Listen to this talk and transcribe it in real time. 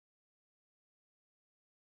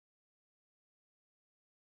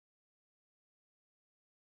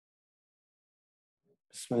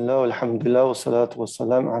بسم الله والحمد لله والصلاة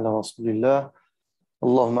والسلام على رسول الله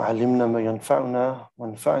اللهم علمنا ما ينفعنا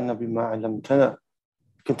وانفعنا بما علمتنا.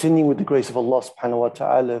 Continuing with the grace of Allah subhanahu wa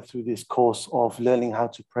ta'ala through this course of learning how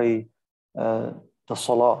to pray the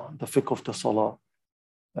Salah, the Fiqh of the Salah.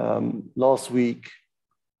 Last week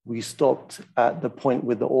we stopped at the point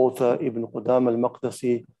with the author Ibn Qudam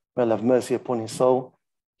al-Maqdisi, may Allah have mercy upon his soul.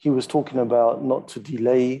 He was talking about not to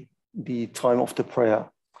delay the time of the prayer.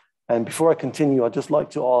 And before I continue, I'd just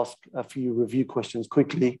like to ask a few review questions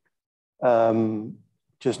quickly.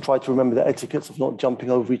 Just try to remember the etiquettes of not jumping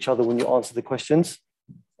over each other when you answer the questions.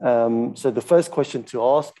 So the first question to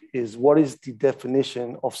ask is, what is the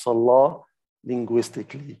definition of Salah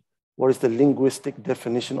linguistically? What is the linguistic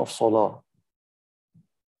definition of Salah?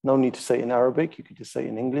 No need to say it in Arabic, you could just say it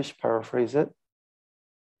in English, paraphrase it.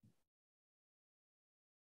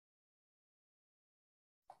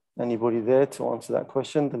 Anybody there to answer that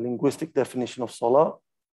question? The linguistic definition of Salah?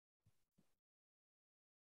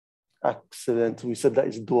 Excellent. We said that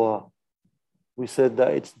it's dua. We said that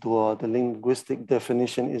it's dua. The linguistic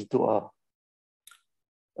definition is dua.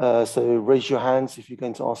 So raise your hands if you're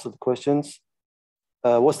going to answer the questions.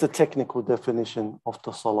 What's the technical definition of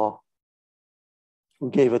the Salah?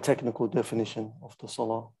 We gave a technical definition of the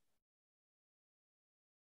Salah.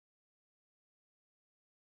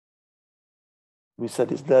 We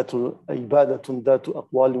said it's عبادة ذات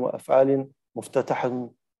أقوال وأفعال مفتتح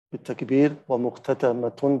بالتكبير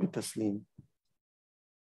ومختتمة بالتسليم.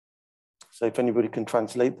 So if anybody can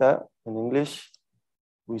translate that in English,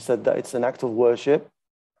 we said that it's an act of worship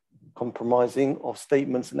comprising of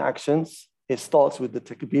statements and actions. It starts with the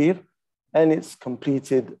takbir and it's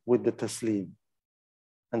completed with the taslim.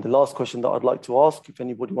 And the last question that I'd like to ask, if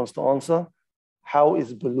anybody wants to answer, how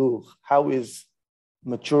is bulugh, how is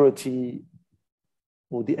maturity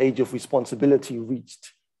or the age of responsibility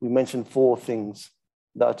reached? We mentioned 4 things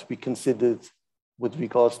that are to be considered with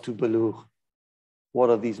regards to bulugh. What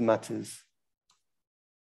are these matters?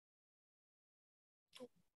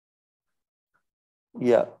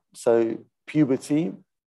 Yeah, so puberty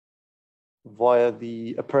via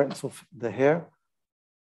the appearance of the hair.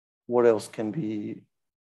 What else can be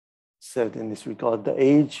said in this regard? The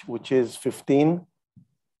age, which is 15.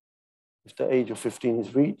 If the age of 15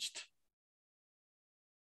 is reached.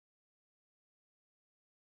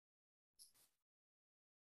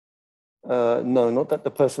 No, not that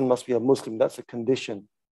the person must be a Muslim. That's a condition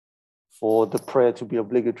for the prayer to be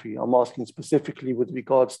obligatory. I'm asking specifically with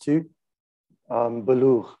regards to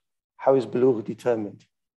bulugh. How is bulugh determined?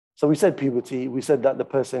 So we said puberty. We said that the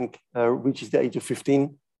person reaches the age of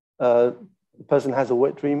 15. The person has a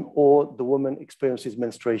wet dream or the woman experiences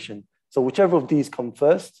menstruation. So whichever of these come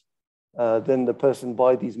first, then the person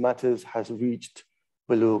by these matters has reached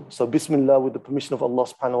bulugh. So Bismillah, with the permission of Allah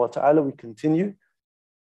subhanahu wa ta'ala, we continue.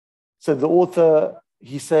 So the author,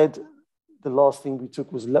 he said, the last thing we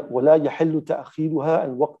took was وَلَا يَحِلُّ تَأْخِيرُهَا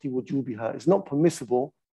عَنْ وَقْتِ وُجُوبِهَا. It's not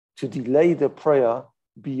permissible to delay the prayer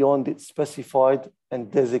beyond its specified and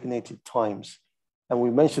designated times. And we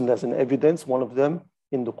mentioned as an evidence, one of them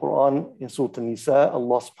in the Quran, in Surah An-Nisa,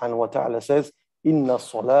 Allah subhanahu wa ta'ala says, إِنَّ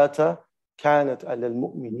الصَّلَاةَ كَانَتْ عَلَى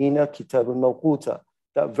الْمُؤْمِنِينَ كِتَابًا مَوْقُوتًا.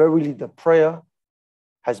 That verily the prayer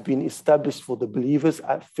has been established for the believers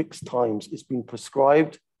at fixed times. It's been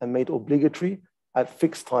prescribed and made obligatory at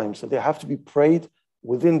fixed times. So they have to be prayed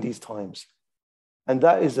within these times. And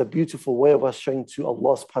that is a beautiful way of us showing to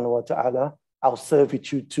Allah subhanahu wa ta'ala our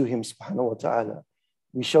servitude to Him subhanahu wa ta'ala.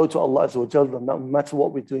 We show to Allah azza wa jalla, no matter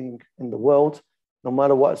what we're doing in the world, no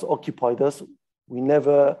matter what has occupied us, we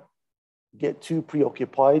never get too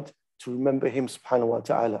preoccupied to remember Him subhanahu wa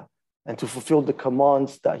ta'ala and to fulfill the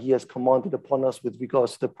commands that He has commanded upon us with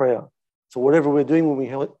regards to the prayer. So whatever we're doing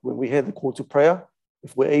when we hear the call to prayer,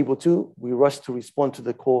 if we're able to, we rush to respond to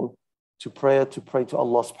the call to prayer, to pray to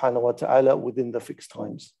Allah subhanahu wa ta'ala within the fixed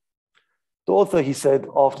times. The author, he said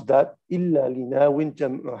after that, إِلَّا لِنَاوٍ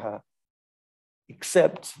جَمْعُهَا.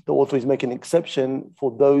 Except, the author is making an exception for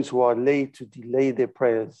those who are laid to delay their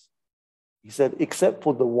prayers. He said, except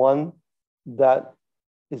for the one that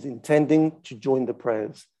is intending to join the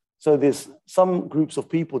prayers. So there's some groups of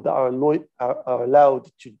people that are allowed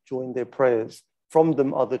to join their prayers. From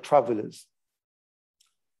them are the travelers.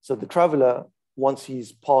 So the traveler, once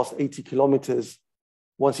he's past 80 kilometers,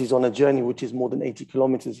 once he's on a journey which is more than 80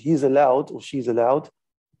 kilometers, he's allowed or she's allowed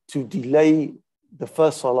to delay the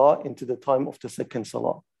first salah into the time of the second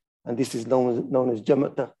salah. And this is known as Jam'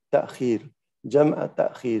 at-Ta'khir. Jam'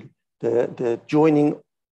 at-Ta'khir, the joining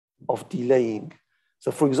of delaying. So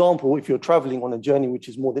for example, if you're traveling on a journey which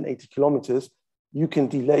is more than 80 kilometers, you can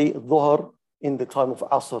delay Dhuhr in the time of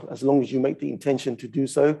Asr, as long as you make the intention to do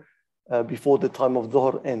so before the time of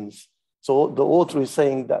Dhuhr ends. So the author is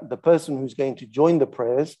saying that the person who's going to join the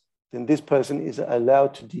prayers, then this person is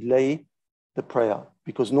allowed to delay the prayer,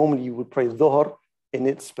 because normally you would pray Dhuhr in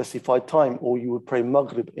its specified time, or you would pray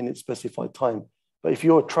Maghrib in its specified time. But if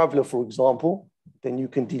you're a traveler, for example, then you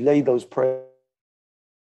can delay those prayers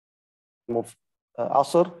of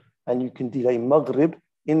Asr, and you can delay Maghrib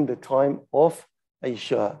in the time of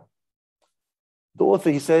Isha. The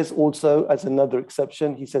author, he says also, as another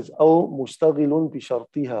exception, he says, أو مشتغل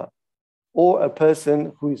بشرطها, or a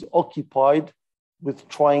person who is occupied with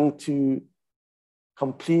trying to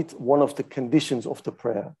complete one of the conditions of the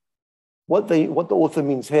prayer. What the author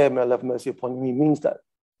means here, may Allah have mercy upon him, he means that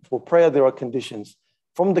for prayer there are conditions.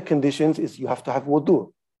 From the conditions is you have to have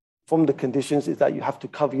wudu. From the conditions is that you have to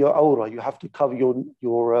cover your aura, you have to cover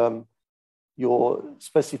your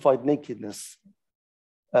specified nakedness.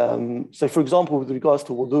 So for example, with regards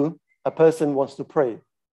to wudu, a person wants to pray,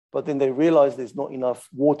 but then they realize there's not enough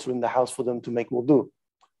water in the house for them to make wudu.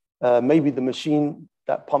 Maybe the machine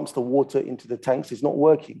that pumps the water into the tanks is not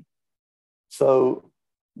working. So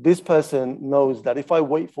this person knows that if I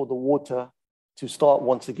wait for the water to start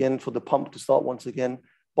once again, for the pump to start once again,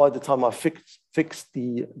 by the time I fix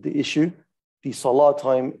the issue, the salah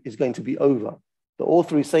time is going to be over. The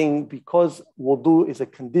author is saying because wudu is a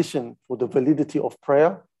condition for the validity of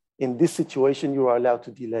prayer, in this situation you are allowed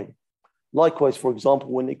to delay. Likewise, for example,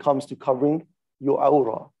 when it comes to covering your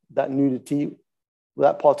aura, that nudity,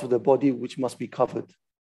 that part of the body which must be covered.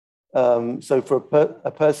 So for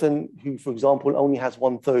a person who, for example, only has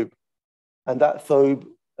one thobe, and that thobe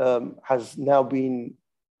has now been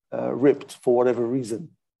ripped for whatever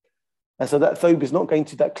reason. And so that thobe is not going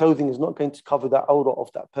to, that clothing is not going to cover that aura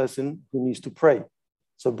of that person who needs to pray.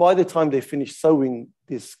 So by the time they finish sewing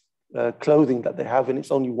this clothing that they have, and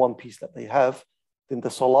it's only one piece that they have, then the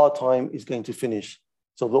salah time is going to finish.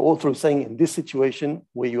 So the author is saying in this situation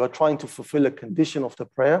where you are trying to fulfill a condition of the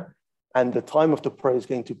prayer and the time of the prayer is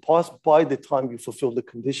going to pass, by the time you fulfill the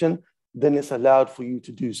condition, then it's allowed for you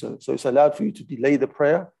to do so. So it's allowed for you to delay the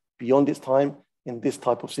prayer beyond its time in this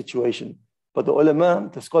type of situation. But the ulama,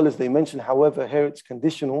 the scholars, they mention, however, here it's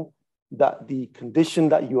conditional, that the condition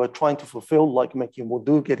that you are trying to fulfill, like making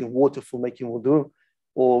wudu, getting water for making wudu,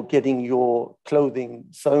 or getting your clothing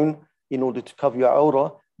sewn in order to cover your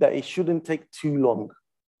aura, that it shouldn't take too long.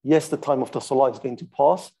 Yes, the time of the salah is going to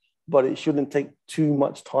pass, but it shouldn't take too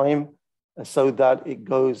much time so that it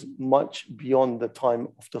goes much beyond the time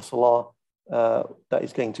of the salah that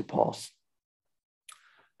is going to pass.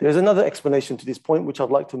 There's another explanation to this point, which I'd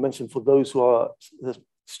like to mention for those who are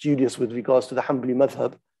studious with regards to the Hanbali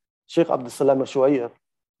madhab. Shaykh Abdul Salam al-Shu'ayr,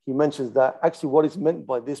 he mentions that actually what is meant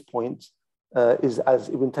by this point is, as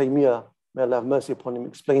Ibn Taymiyyah, may Allah have mercy upon him,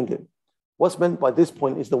 explained it. What's meant by this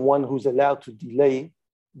point is the one who's allowed to delay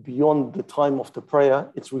beyond the time of the prayer.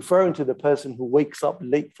 It's referring to the person who wakes up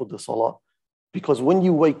late for the salah. Because when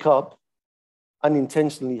you wake up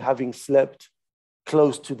unintentionally, having slept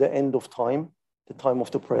close to the end of time, the time of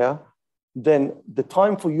the prayer, then the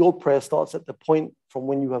time for your prayer starts at the point from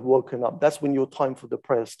when you have woken up. That's when your time for the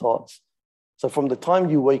prayer starts. So from the time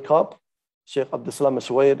you wake up, Shaykh Abdul Salam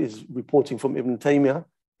al-Shuwayr is reporting from Ibn Taymiyyah,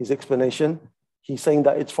 his explanation. He's saying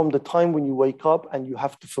that it's from the time when you wake up and you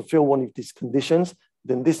have to fulfill one of these conditions,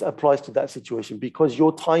 then this applies to that situation because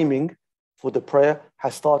your timing for the prayer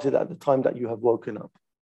has started at the time that you have woken up.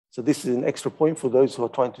 So this is an extra point for those who are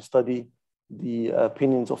trying to study the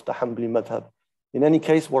opinions of the Hanbali madhab. In any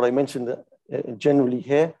case, what I mentioned generally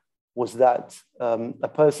here was that a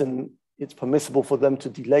person, it's permissible for them to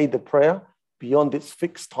delay the prayer beyond its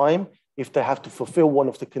fixed time if they have to fulfill one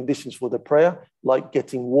of the conditions for the prayer, like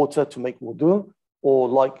getting water to make wudu, or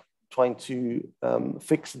like trying to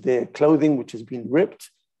fix their clothing, which has been ripped.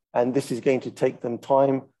 And this is going to take them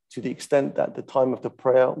time to the extent that the time of the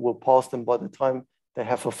prayer will pass them by the time they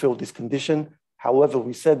have fulfilled this condition. However,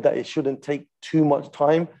 we said that it shouldn't take too much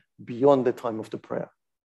time beyond the time of the prayer.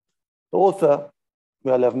 The author,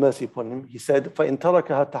 may Allah have mercy upon him, he said, فَإِن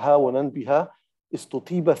تَرَكَهَا تَهَاوَنًا بِهَا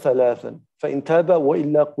إِسْتُطِيبَ ثَلَاثًا فَإِن تَابَ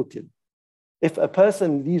وَإِلَّا قُتِلْ. If a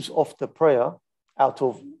person leaves off the prayer out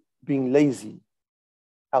of being lazy,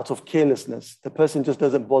 out of carelessness, the person just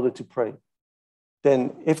doesn't bother to pray,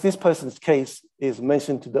 then if this person's case is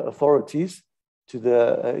mentioned to the authorities, to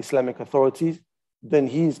the Islamic authorities, then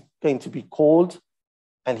he's going to be called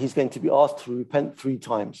and he's going to be asked to repent 3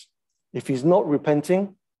 times. If he's not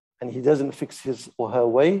repenting and he doesn't fix his or her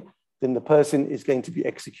way, then the person is going to be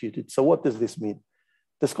executed. So what does this mean?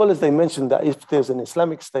 The scholars, they mentioned that if there's an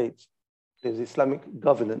Islamic state, there's Islamic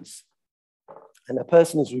governance, and a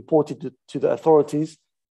person is reported to the authorities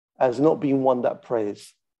as not being one that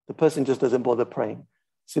prays, the person just doesn't bother praying.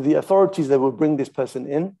 So the authorities, they will bring this person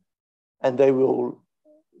in and they will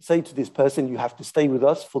say to this person, you have to stay with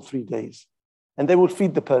us for 3 days. And they will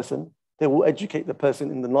feed the person. They will educate the person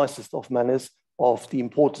in the nicest of manners of the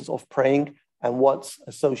importance of praying and what's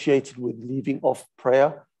associated with leaving off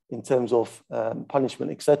prayer in terms of punishment,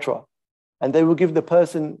 etc. And they will give the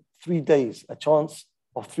person 3 days, a chance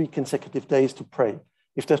of 3 consecutive days to pray.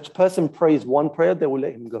 If the person prays 1 prayer, they will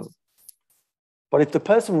let him go. But if the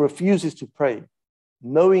person refuses to pray,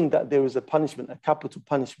 knowing that there is a punishment, a capital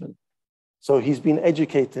punishment, so he's been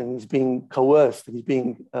educated and he's being coerced and he's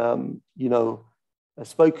being,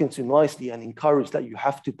 spoken to nicely and encouraged that you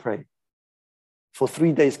have to pray for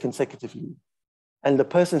 3 days consecutively. And the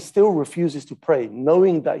person still refuses to pray,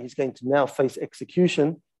 knowing that he's going to now face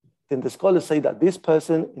execution, then the scholars say that this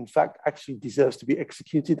person, in fact, actually deserves to be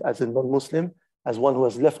executed as a non-Muslim, as one who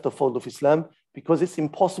has left the fold of Islam, because it's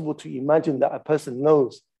impossible to imagine that a person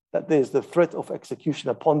knows that there's the threat of execution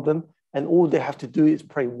upon them, and all they have to do is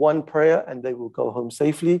pray 1 prayer and they will go home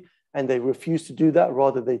safely, and they refuse to do that,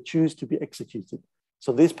 rather they choose to be executed.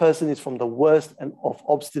 So this person is from the worst and of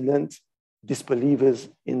obstinate disbelievers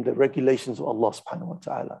in the regulations of Allah subhanahu wa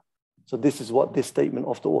ta'ala. So this is what this statement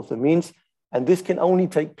of the author means. And this can only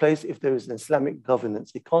take place if there is an Islamic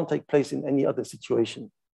governance. It can't take place in any other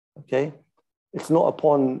situation, okay? It's not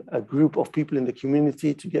upon a group of people in the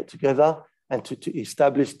community to get together and to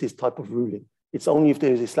establish this type of ruling. It's only if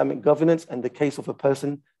there is Islamic governance and the case of a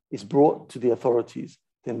person is brought to the authorities,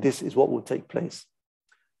 then this is what will take place.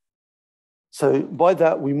 So by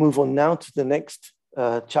that, we move on now to the next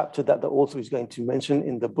chapter that the author is going to mention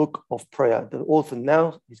in the book of prayer. The author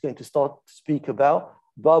now is going to start to speak about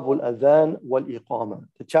Babul Adhan wal Iqama,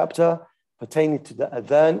 the chapter pertaining to the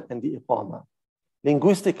Adhan and the Iqama.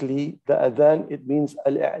 Linguistically, the Adhan, it means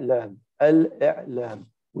Al-I'lam,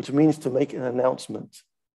 which means to make an announcement.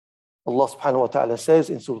 Allah subhanahu wa ta'ala says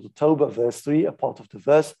in Surah At-Tawbah, verse 3, a part of the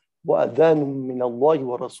verse, وَأَذَانٌ مِّنَ اللَّهِ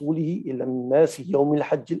وَرَسُولِهِ إِلَى النَّاسِ يَوْمِ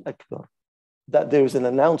الْحَجِّ الْأَكْبَرِ. That there is an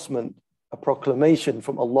announcement, a proclamation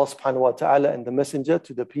from Allah subhanahu wa ta'ala and the messenger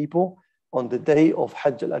to the people on the day of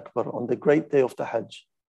Hajj al-Akbar, on the great day of the Hajj.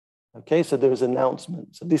 Okay, so there is an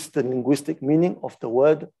announcement. So this is the linguistic meaning of the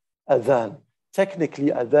word adhan.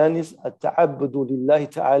 Technically, adhan is التعبد لله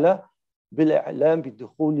تعالى بالإعلام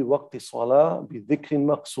بدخول وقت الصلاة بذكر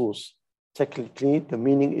مخصوص. Technically, the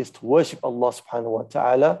meaning is to worship Allah subhanahu wa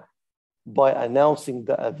ta'ala by announcing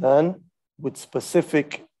the adhan with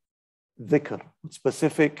specific dhikr, with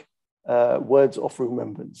specific words of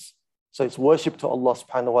remembrance. So it's worship to Allah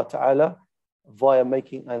subhanahu wa ta'ala via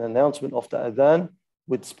making an announcement of the adhan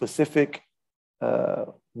with specific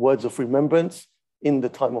words of remembrance in the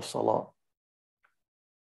time of salah.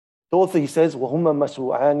 The author, he says, وَهُمَّ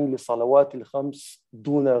مَشْرُوعَانِ لِصَلَوَاتِ الْخَمْسِ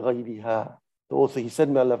دُونَ غَيْرِهَا. The author, he said,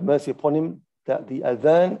 may Allah have mercy upon him, that the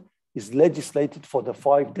adhan is legislated for the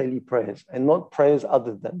 5 daily prayers and not prayers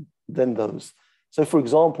other than those. So for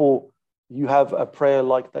example, you have a prayer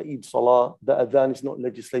like the Eid Salah, the adhan is not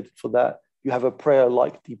legislated for that. You have a prayer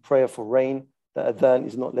like the prayer for rain, the adhan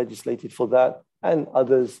is not legislated for that, and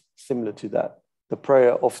others similar to that. The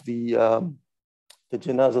prayer of the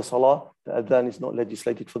Janazah Salah, the adhan is not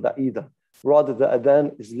legislated for that either. Rather, the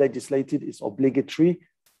adhan is legislated, it's obligatory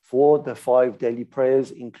for the 5 daily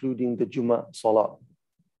prayers, including the Jummah Salah.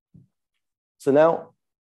 So now,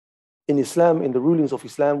 in Islam, in the rulings of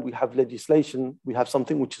Islam, we have legislation, we have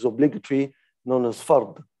something which is obligatory, known as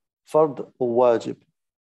fard or wajib.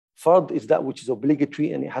 Fard is that which is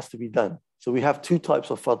obligatory and it has to be done. So we have 2 types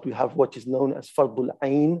of fard. We have what is known as fardul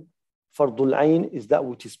ayn. Fardul ayn is that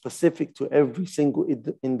which is specific to every single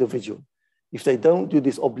individual. If they don't do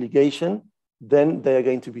this obligation, then they are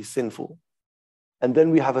going to be sinful. And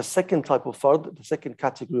then we have a second type of fard, the second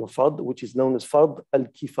category of fard, which is known as fard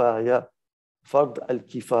al-kifaya. Fard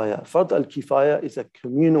al-kifaya. Fard al-kifaya is a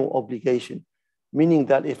communal obligation, meaning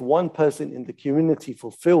that if one person in the community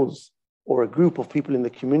fulfills, or a group of people in the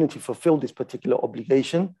community fulfill this particular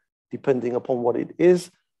obligation, depending upon what it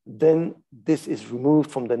is, then this is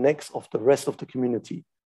removed from the necks of the rest of the community.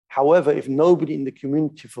 However, if nobody in the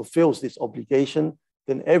community fulfills this obligation,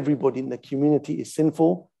 then everybody in the community is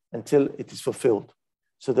sinful until it is fulfilled.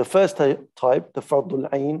 So the first type, the fardul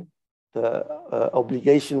ayn, the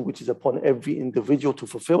obligation which is upon every individual to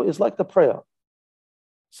fulfill, is like the prayer.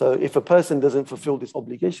 So if a person doesn't fulfill this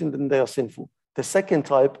obligation, then they are sinful. The second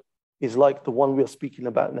type is like the one we are speaking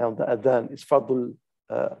about now, the adhan, is fardul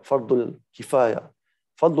kifaya.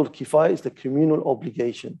 Fardul kifaya is the communal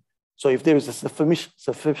obligation. So if there is a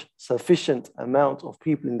sufficient amount of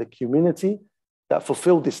people in the community that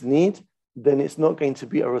fulfill this need, then it's not going to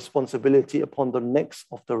be a responsibility upon the necks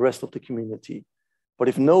of the rest of the community. But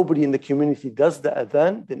if nobody in the community does the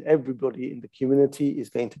adhan, then everybody in the community is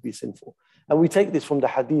going to be sinful. And we take this from the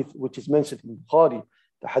hadith which is mentioned in Bukhari,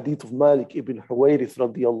 the hadith of Malik ibn Huwayrith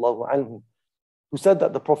radiyallahu anhu, who said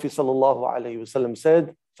that the Prophet sallallahu alayhi wasallam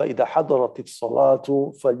said, فَإِذَا حَضَرَتِ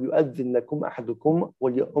الصَّلَاةُ فَلْيُؤَذِّنْ لَكُمْ أَحَدُكُمْ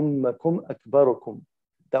وَلْيَؤُمَّكُمْ أَكْبَرُكُمْ.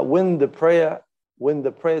 That when the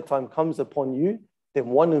prayer time comes upon you, then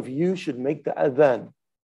one of you should make the adhan.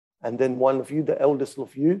 And then one of you, the eldest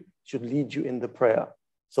of you, should lead you in the prayer.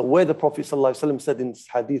 So where the Prophet ﷺ said in this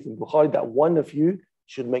hadith in Bukhari that one of you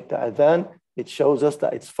should make the adhan, it shows us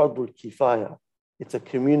that it's fardul kifaya. It's a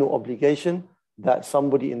communal obligation that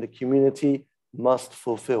somebody in the community must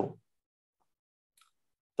fulfill.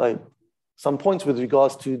 So some points with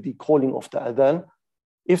regards to the calling of the adhan.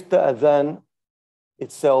 If the adhan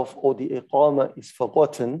itself or the iqama is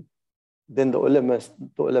forgotten, then the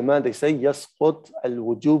ulama they say yasqut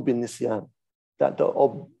al-wujub bin-nisyan, that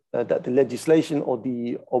the legislation or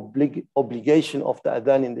the obligation of the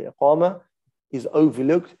adhan in the iqama is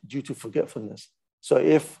overlooked due to forgetfulness. So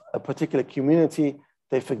if a particular community,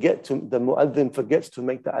 the muadhin forgets to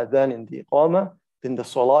make the adhan in the iqama, then the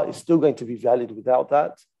salah is still going to be valid without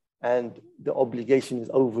that, and the obligation is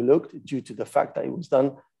overlooked due to the fact that it was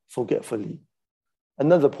done forgetfully.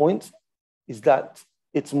 Another point is that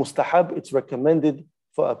it's mustahab, it's recommended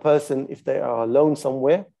for a person if they are alone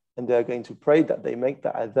somewhere and they are going to pray that they make the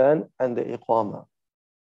adhan and the iqama.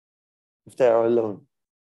 If they are alone,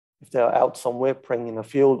 if they are out somewhere praying in a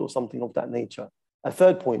field or something of that nature. A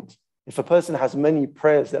third point, if a person has many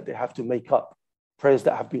prayers that they have to make up, prayers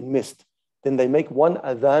that have been missed, then they make one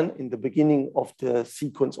adhan in the beginning of the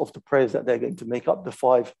sequence of the prayers that they're going to make up, the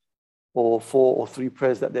 5 or 4 or 3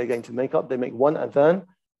 prayers that they're going to make up. They make one adhan,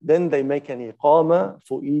 then they make an iqama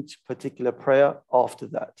for each particular prayer after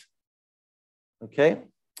that. Okay?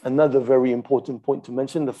 Another very important point to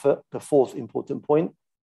mention, the fourth important point,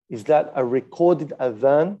 is that a recorded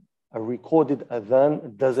adhan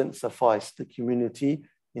doesn't suffice the community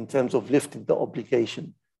in terms of lifting the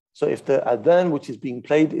obligation. So if the adhan which is being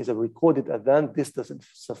played is a recorded adhan, this doesn't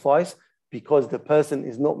suffice because the person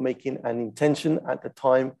is not making an intention at the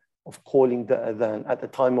time of calling the adhan, at the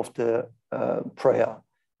time of the prayer.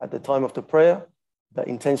 At the time of the prayer, the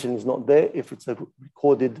intention is not there if it's a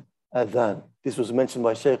recorded adhan. This was mentioned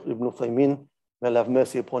by Shaykh Ibn Uthaymeen, may Allah have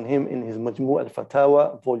mercy upon him, in his Majmu'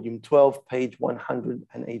 al-Fatawa, volume 12, page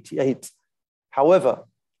 188. However,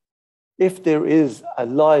 if there is a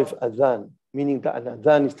live adhan, meaning that an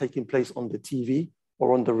adhan is taking place on the TV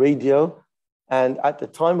or on the radio, and at the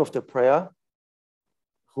time of the prayer,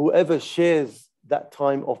 whoever shares that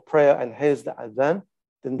time of prayer and hears the adhan,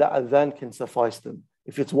 then that adhan can suffice them.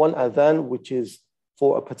 If it's one adhan which is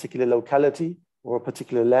for a particular locality or a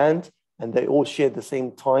particular land, and they all share the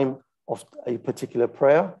same time of a particular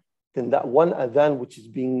prayer, then that one adhan which is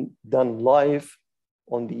being done live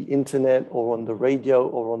on the internet or on the radio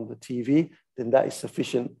or on the TV, then that is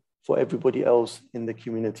sufficient for everybody else in the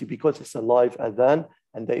community because it's a live adhan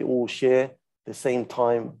and they all share the same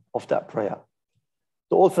time of that prayer.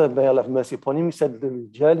 The author, may Allah have mercy upon him, he said,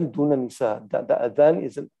 that the adhan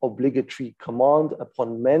is an obligatory command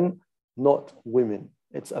upon men, not women.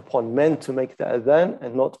 It's upon men to make the adhan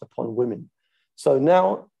and not upon women. So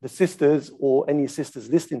now the sisters or any sisters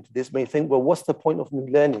listening to this may think, well, what's the point of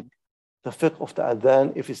me learning the fiqh of the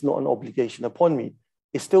adhan if it's not an obligation upon me?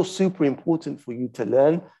 It's still super important for you to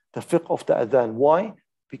learn the fiqh of the adhan. Why?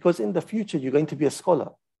 Because in the future, you're going to be a scholar.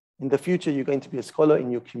 In the future, you're going to be a scholar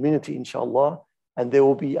in your community, inshallah, and there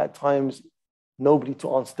will be at times nobody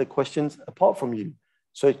to answer the questions apart from you.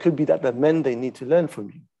 So it could be that the men, they need to learn from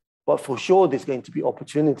you. But for sure, there's going to be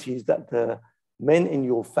opportunities that the men in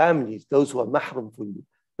your families, those who are mahram for you,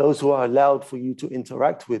 those who are allowed for you to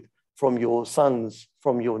interact with, from your sons,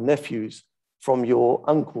 from your nephews, from your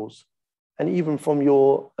uncles, and even from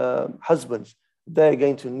your husbands, they're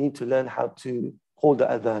going to need to learn how to call the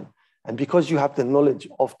adhan. And because you have the knowledge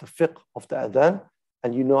of the fiqh of the adhan,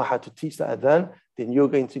 and you know how to teach the adhan, then you're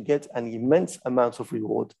going to get an immense amount of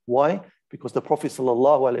reward. Why? Because the Prophet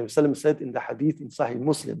ﷺ said in the hadith in Sahih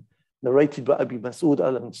Muslim, narrated by Abi Mas'ud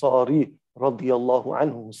al-Ansari radiyallahu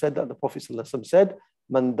anhu, who said that the Prophet ﷺ said,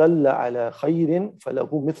 "Man dalla ala khayrin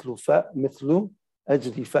falahu mithlu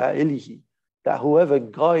ajri fa'ilihi." That whoever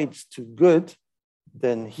guides to good,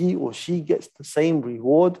 then he or she gets the same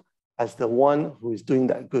reward as the one who is doing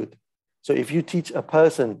that good. So if you teach a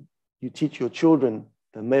person, you teach your children,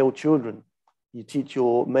 the male children, you teach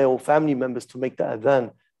your male family members to make the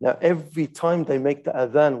adhan. Now, every time they make the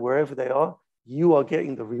adhan, wherever they are, you are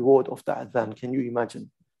getting the reward of the adhan. Can you imagine?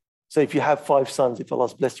 So if you have 5 sons, if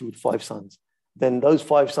Allah's blessed you with 5 sons, then those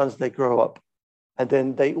 5 sons, they grow up. And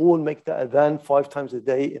then they all make the adhan 5 times a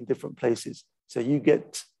day in different places. So you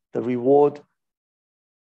get the reward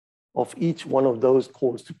of each one of those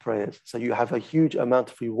calls to prayers. So you have a huge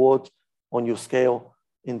amount of reward on your scale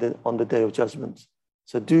on the Day of Judgment.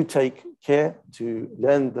 So do take care to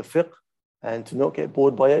learn the fiqh and to not get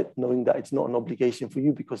bored by it, knowing that it's not an obligation for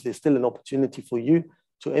you, because there's still an opportunity for you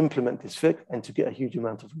to implement this fiqh and to get a huge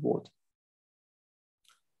amount of reward.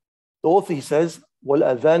 The author, he says,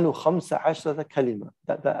 وَالْأَذَانُ خَمْسَ عَشْرَةَ كَلِمَةً,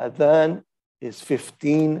 that the adhan is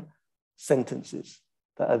 15 sentences.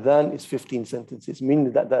 The adhan is 15 sentences,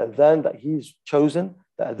 meaning that the adhan that he's chosen,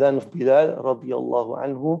 the adhan of Bilal radiallahu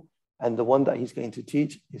anhu, and the one that he's going to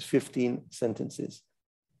teach is 15 sentences.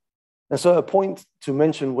 And so a point to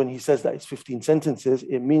mention when he says that it's 15 sentences,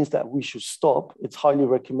 it means that we should stop. It's highly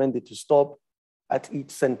recommended to stop at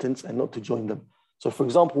each sentence and not to join them. So for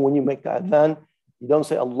example, when you make the adhan, you don't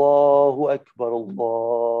say Allahu Akbar,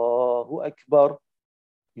 Allahu Akbar.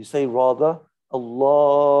 You say rather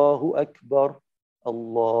Allahu Akbar,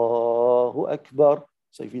 Allahu Akbar.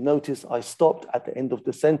 So if you notice, I stopped at the end of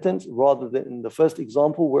the sentence rather than in the first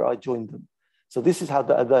example where I joined them. So this is how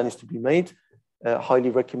the adhan is to be made. Highly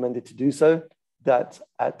recommended to do so, that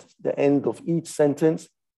at the end of each sentence,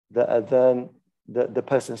 the adhan, the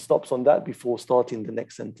person stops on that before starting the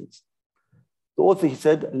next sentence. The author, he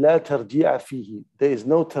said, لا ترجيع فيه. There is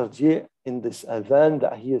no tarji' in this adhan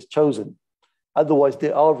that he has chosen. Otherwise,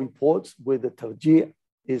 there are reports where the tarji'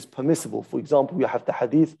 is permissible. For example, you have the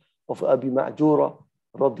hadith of Abi Ma'jura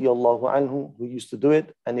radiyallahu anhu, who used to do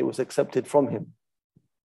it, and it was accepted from him.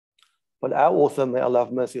 But our author, may Allah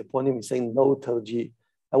have mercy upon him, is saying no tarji'.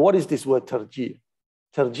 And what is this word tarji'?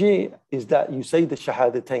 Tarji' is that you say the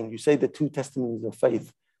shahadatain, you say the 2 testimonies of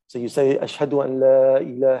faith. So you say, Ashhadu an la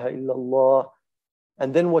ilaha illallah.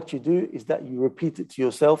 And then what you do is that you repeat it to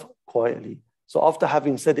yourself quietly. So after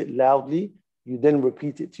having said it loudly, you then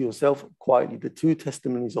repeat it to yourself quietly, the 2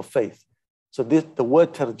 testimonies of faith. So the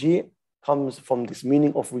word tarji' comes from this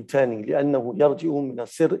meaning of returning. لأنه يرجع من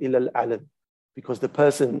السر إلى العلن. Because the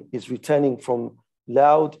person is returning from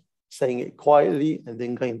loud, saying it quietly, and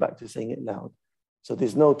then going back to saying it loud. So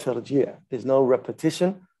there's no tarji', there's no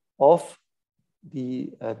repetition of the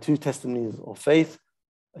 2 testimonies of faith,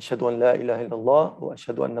 Ashhadu an la ilaha illallah or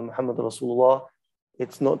Ashhadu anna Muhammad Rasulullah.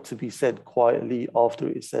 It's not to be said quietly after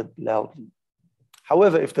it's said loudly.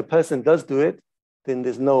 However, if the person does do it, then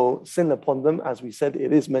there's no sin upon them. As we said,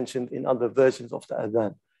 it is mentioned in other versions of the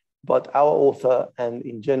adhan. But our author and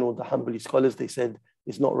in general, the Hanbali scholars, they said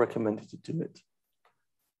it's not recommended to do it.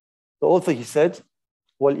 The author, he said,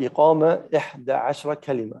 وَالْإِقَامَةِ إِحْدَى عَشْرَ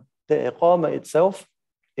كَلِمَةً. The iqamah itself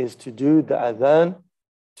is to do the adhan,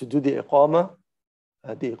 to do the iqamah.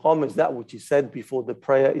 The iqamah is that which is said before the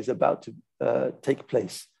prayer is about to take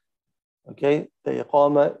place. Okay, the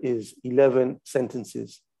iqamah is 11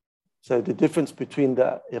 sentences. So the difference between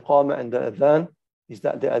the iqamah and the adhan is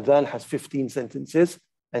that the adhan has 15 sentences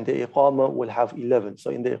and the iqamah will have 11. So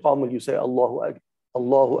in the iqamah you say Allahu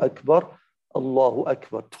Akbar, Allahu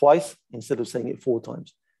Akbar twice instead of saying it 4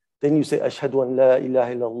 times. Then you say Ashhadu an la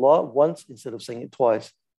ilaha illallah once instead of saying it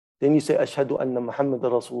twice. Then you say Ashhadu anna Muhammad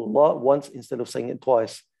Rasulullah once instead of saying it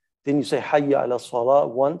twice. Then you say Hayya ala salah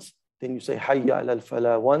once. Then you say Hayya ala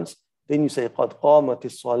al-falah once. Then you say Qad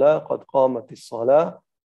qamatis salah, Qad qamatis salah.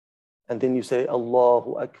 And then you say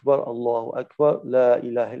Allahu Akbar, La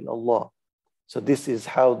ilaha illallah. So this is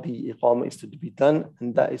how the iqamah is to be done,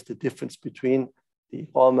 and that is the difference between the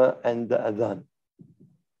iqamah and the adhan.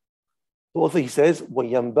 The author, he says,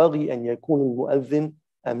 وَيَنْبَغِي أَنْ يَكُونُ الْمُؤَذِّنُ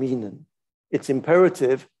أَمِينًا. It's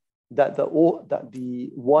imperative that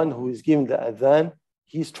the one who is giving the adhan,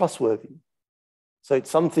 he's trustworthy. So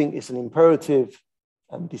it's an imperative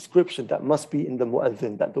description that must be in the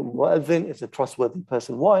mu'adhin, that the mu'adhin is a trustworthy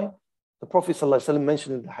person. Why? The Prophet ﷺ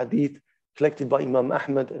mentioned in the hadith collected by Imam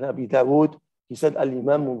Ahmad and Abi Dawood, he said,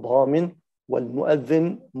 Al-Imam Dhamin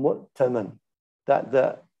wal-Mu'adhin Mu'taman. That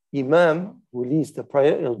the Imam who leads the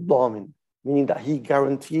prayer is Dhamin, meaning that he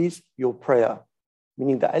guarantees your prayer.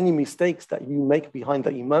 Meaning that any mistakes that you make behind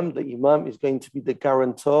the Imam is going to be the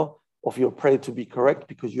guarantor of your prayer to be correct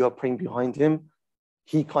because you are praying behind him.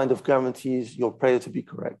 He kind of guarantees your prayer to be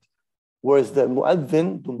correct. Whereas the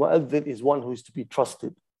Mu'adhin is one who is to be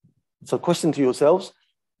trusted. So question to yourselves,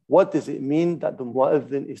 what does it mean that the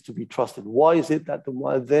Mu'adhin is to be trusted? Why is it that the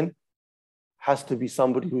Mu'adhin has to be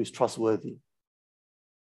somebody who is trustworthy?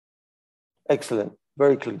 Excellent,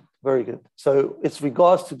 very clear, very good. So it's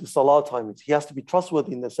regards to the salah timings. He has to be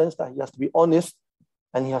trustworthy in the sense that he has to be honest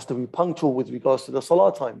and he has to be punctual with regards to the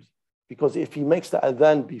salah times. Because if he makes the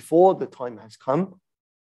adhan before the time has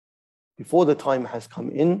come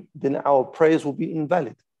in, then our prayers will be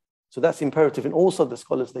invalid. So that's imperative. And also the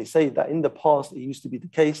scholars, they say that in the past, it used to be the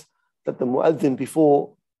case that the mu'adhin,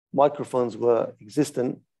 before microphones were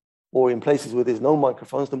existent, or in places where there's no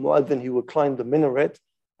microphones, the mu'adhin, he would climb the minaret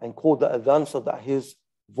and call the adhan so that his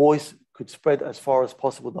voice could spread as far as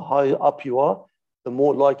possible. The higher up you are, the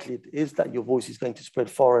more likely it is that your voice is going to spread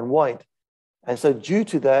far and wide. And so due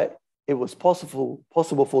to that, it was possible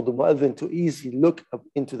for the mu'adhin to easily look up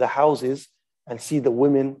into the houses and see the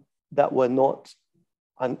women that were not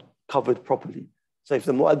uncovered properly. So if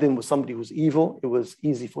the mu'adhin was somebody who was evil, it was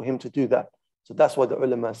easy for him to do that. So that's why the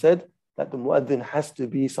ulama said that the mu'adhin has to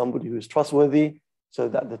be somebody who is trustworthy, so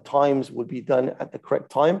that the times would be done at the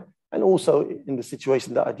correct time. And also in the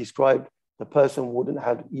situation that I described, the person wouldn't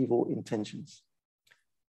have evil intentions.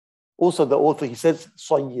 Also, the author, he says,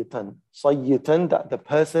 sayyitan. Sayyitan, that the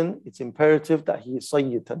person, it's imperative that he is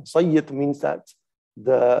sayyitan. Sayyit means that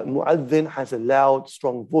the mu'adhin has a loud,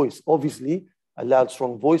 strong voice. Obviously, a loud,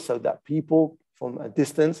 strong voice so that people from a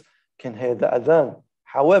distance can hear the adhan.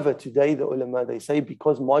 However, today, the ulama, they say,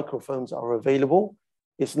 because microphones are available,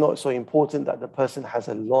 it's not so important that the person has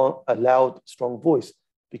a loud, strong voice,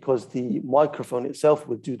 because the microphone itself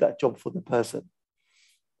will do that job for the person.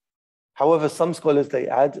 However, some scholars, they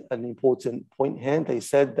add an important point here. They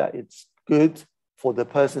said that it's good for the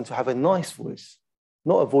person to have a nice voice,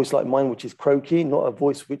 not a voice like mine, which is croaky, not a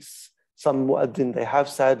voice which some mu'adhin they have,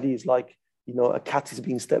 sadly, is like, you know, a cat is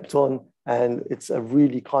being stepped on, and it's a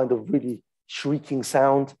really shrieking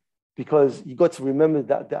sound, because you got to remember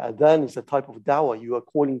that the adhan is a type of dawah. You are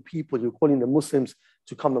calling people, you're calling the Muslims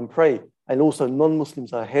to come and pray. And also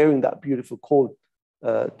non-Muslims are hearing that beautiful call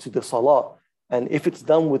to the salah. And if it's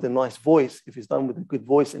done with a nice voice, if it's done with a good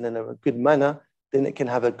voice and in a good manner, then it can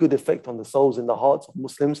have a good effect on the souls and the hearts of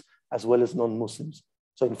Muslims as well as non-Muslims.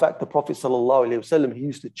 So in fact, the Prophet ﷺ, he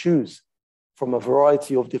used to choose from a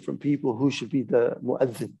variety of different people who should be the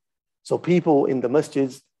mu'adhin. So people in the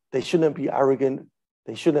masjids, they shouldn't be arrogant.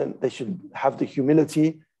 They should have the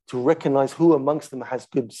humility to recognize who amongst them has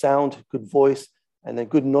good sound, good voice, and a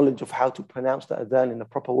good knowledge of how to pronounce the adhan in a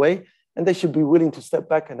proper way. And they should be willing to step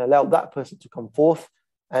back and allow that person to come forth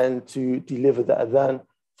and to deliver the adhan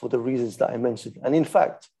for the reasons that I mentioned. And in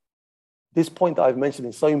fact, this point that I've mentioned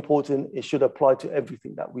is so important, it should apply to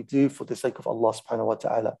everything that we do for the sake of Allah subhanahu wa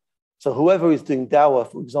ta'ala. So whoever is doing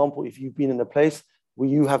dawah, for example, if you've been in a place where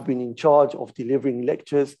you have been in charge of delivering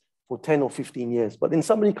lectures for 10 or 15 years, but then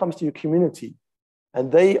somebody comes to your community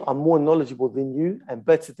and they are more knowledgeable than you and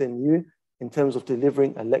better than you in terms of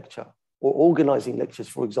delivering a lecture or organizing lectures,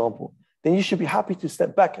 for example, then you should be happy to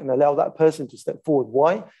step back and allow that person to step forward.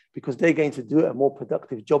 Why? Because they're going to do a more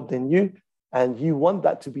productive job than you. And you want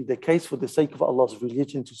that to be the case for the sake of Allah's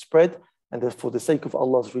religion to spread and for the sake of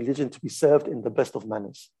Allah's religion to be served in the best of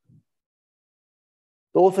manners.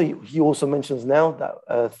 The author, he also mentions now that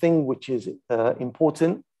a thing which is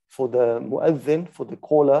important for the mu'adhin, for the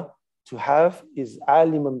caller to have, is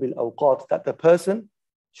aliman bil awqat, that the person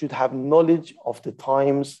should have knowledge of the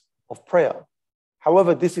times of prayer.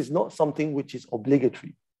 However, this is not something which is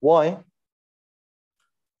obligatory. Why?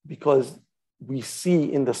 Because we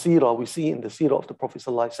see in the seerah of the Prophet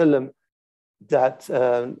ﷺ that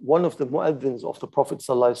one of the mu'adhins of the Prophet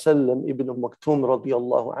ﷺ, Ibn Maktum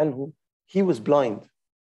radiyallahu anhu, he was blind.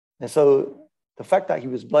 And so the fact that he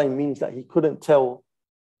was blind means that he couldn't tell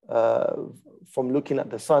from looking at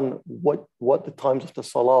the sun what the times of the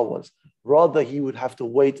salah was. Rather, he would have to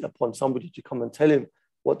wait upon somebody to come and tell him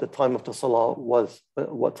what the time of the salah was,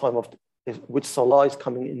 which salah is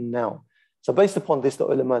coming in now. So based upon this, the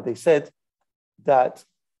ulama, they said that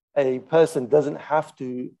a person doesn't have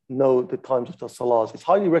to know the times of the salahs. It's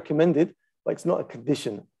highly recommended, but it's not a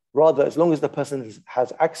condition. Rather, as long as the person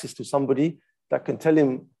has access to somebody that can tell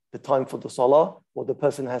him the time for the salah, or the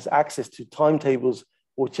person has access to timetables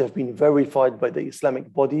which have been verified by the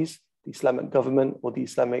Islamic bodies, the Islamic government, or the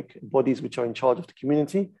Islamic bodies which are in charge of the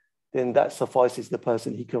community, then that suffices the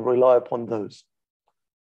person. He can rely upon those.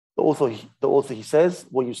 The author he says,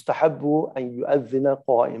 وَيُسْتَحَبُّ أَن يُؤَذِّنَ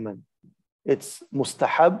قَائِمًا. It's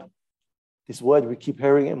mustahab. This word, we keep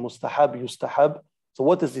hearing it, mustahab, yustahab. So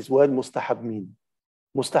what does this word mustahab mean?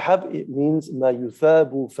 Mustahab, it means مَا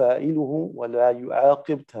يُثَابُ فَائِلُهُ وَلَا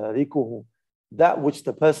يُعَاقِبْ تَارِكُهُ. That which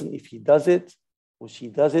the person, if he does it, or she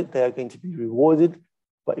does it, they are going to be rewarded.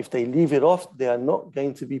 But if they leave it off, they are not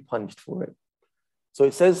going to be punished for it. So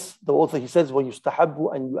it says, the author, he says,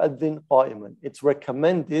 وَيُسْتَحَبُّ أَن يُؤَذِّنْ قَائِمًا. It's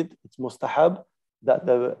recommended, it's mustahab, that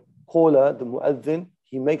the caller, the mu'adhin,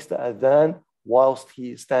 he makes the adhan whilst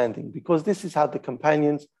he is standing. Because this is how the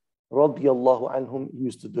companions, radiyallahu anhum,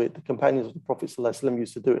 used to do it. The companions of the Prophet ﷺ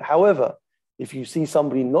used to do it. However, if you see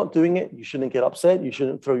somebody not doing it, you shouldn't get upset. You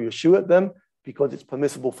shouldn't throw your shoe at them. because it's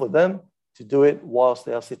permissible for them to do it whilst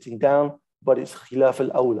they are sitting down, but it's khilaf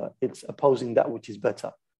al-awla. It's opposing that which is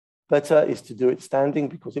better. Better is to do it standing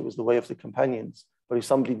because it was the way of the companions. But if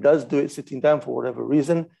somebody does do it sitting down for whatever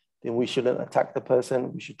reason, then we shouldn't attack the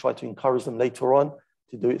person. We should try to encourage them later on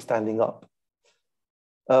to do it standing up.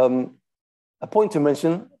 A point to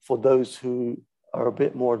mention for those who are a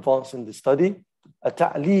bit more advanced in the study, a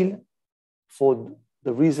ta'leel for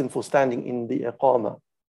the reason for standing in the iqamah.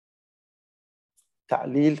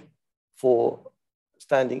 Ta'leel for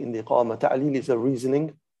standing in the iqamah. Ta'leel is a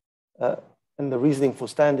reasoning, and the reasoning for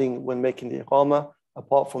standing when making the iqamah,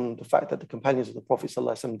 apart from the fact that the companions of the Prophet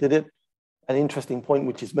ﷺ did it. An interesting point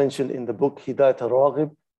which is mentioned in the book Hidayat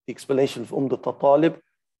al-Raghib, the explanation of Umdat al-Talib,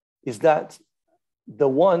 is that the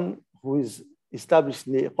one who is established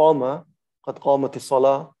in the iqamah, قَدْ قَامَتِ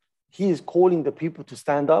الصَّلَاةِ, he is calling the people to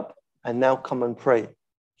stand up and now come and pray.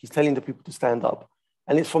 He's telling the people to stand up.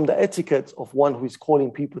 And it's from the etiquette of one who is calling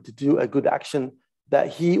people to do a good action that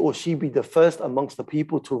he or she be the first amongst the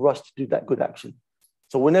people to rush to do that good action.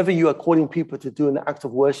 So whenever you are calling people to do an act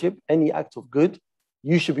of worship, any act of good,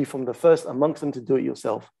 you should be from the first amongst them to do it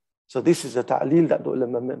yourself. So this is a ta'leel that the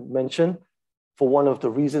ulama mentioned for one of the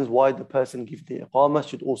reasons why the person gives the iqamah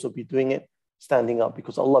should also be doing it standing up,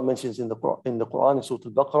 because Allah mentions in the Quran in Surah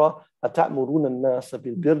Al-Baqarah, أَتَأْمُرُونَ النَّاسَ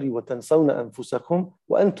بِالْبِرِّ وَتَنْسَوْنَ أَنفُسَكُمْ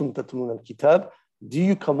وَأَنْتُمْ تَتْلُونَ الْكِتَابِ. Do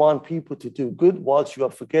you command people to do good whilst you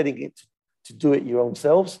are forgetting it to do it your own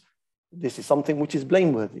selves? This is something which is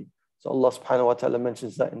blameworthy. So Allah subhanahu wa ta'ala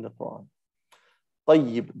mentions that in the Quran.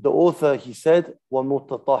 طيب, the author, he said,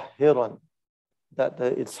 وَمُتَطَهِّرًا, that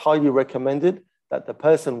it's highly recommended that the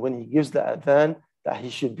person, when he gives the adhan, that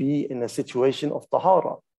he should be in a situation of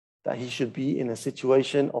tahara, that he should be in a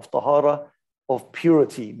situation of tahara, of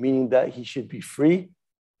purity, meaning that he should be free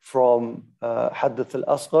from haddath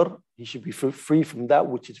al-asghar, he should be free from that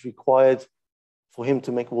which is required for him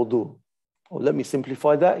to make wudu. Or let me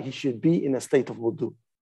simplify that, he should be in a state of wudu.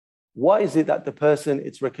 Why is it that the person,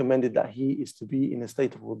 it's recommended that he is to be in a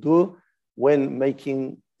state of wudu when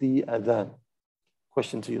making the adhan?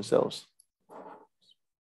 Question to yourselves.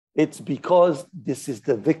 It's because this is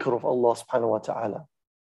the dhikr of Allah subhanahu wa ta'ala.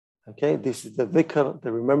 Okay, this is the dhikr,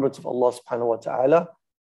 the remembrance of Allah subhanahu wa ta'ala.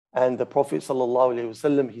 And the Prophet sallallahu alayhi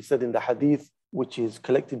wasallam, he said in the hadith, which is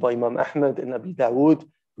collected by Imam Ahmad and Abi Dawood,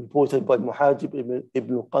 reported by Muhajib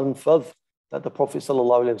ibn Qanfadh, that the Prophet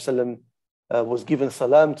sallallahu alayhi wasallam was given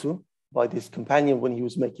salam to by this companion when he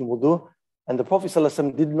was making wudu. And the Prophet sallallahu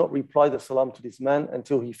alayhi wasallam did not reply the salam to this man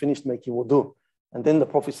until he finished making wudu. And then the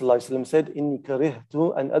Prophet sallallahu alayhi wasallam said, "Inni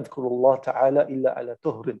karihtu an adhkuru Allah ta'ala illa ala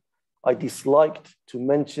tuhrin." I disliked to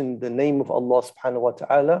mention the name of Allah subhanahu wa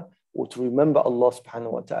ta'ala or to remember Allah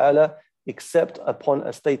subhanahu wa ta'ala except upon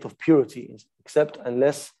a state of purity, except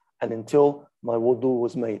unless and until my wudu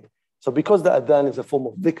was made. So because the adhan is a form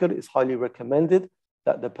of dhikr, it's highly recommended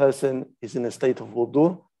that the person is in a state of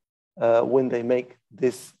wudu when they make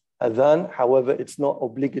this adhan. However, it's not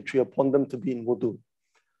obligatory upon them to be in wudu.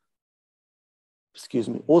 Excuse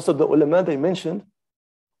me. Also, the ulama, they mentioned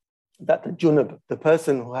that the junub, the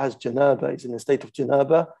person who has janaba, is in a state of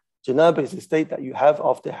janaba. Janaba is a state that you have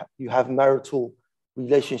after you have marital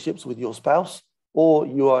relationships with your spouse, or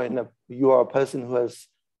you are a person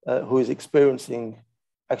who is experiencing.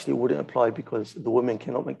 Actually, it wouldn't apply because the women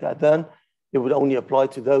cannot make the adhan. It would only apply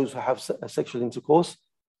to those who have sexual intercourse.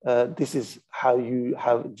 This is how you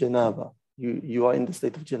have janaba. You are in the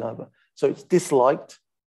state of janaba. So it's disliked.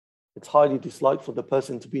 It's highly disliked for the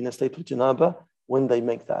person to be in a state of janaba when they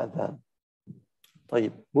make the adhan.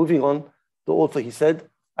 طيب. Moving on, the author, he said,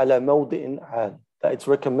 ala mawdi'in al, that it's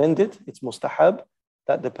recommended, it's mustahab,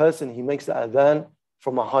 that the person, he makes the adhan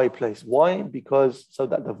from a high place. Why? Because so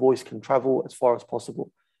that the voice can travel as far as possible.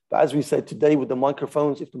 But as we said today with the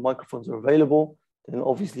microphones, if the microphones are available, then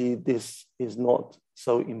obviously this is not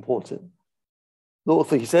so important. The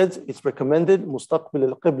author, he said, it's recommended mustaqbil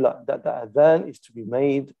al-qibla, that the adhan is to be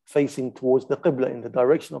made facing towards the qibla, in the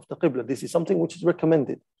direction of the qibla. This is something which is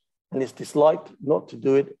recommended, and it's disliked not to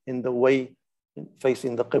do it in the way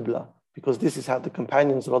facing the qibla, because this is how the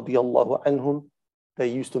companions radiyallahu anhum, they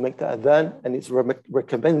used to make the adhan, and it's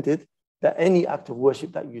recommended that any act of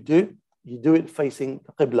worship that you do it facing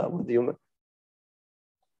the qibla. Whether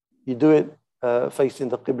you do it facing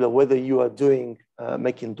the qibla, whether you are doing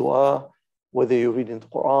making dua, whether you're reading the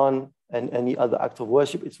Quran and any other act of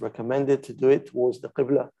worship, it's recommended to do it towards the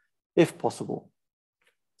qibla if possible.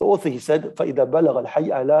 The author, he said, فَإِذَا بَلَغَ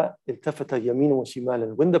الْحَيْءَ لَا الْتَفَتَ يَمِينًا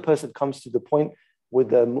وَشِمَالًا. When the person comes to the point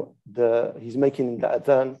with he's making the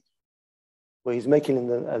adhan, where he's making in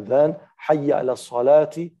the adhan, حَيَّ عَلَى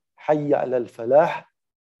الصَّلَاةِ حَيَّ عَلَى الْفَلَاحِ,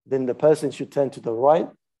 then the person should turn to the right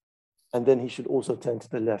and then he should also turn to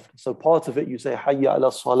the left. So part of it, you say Hayya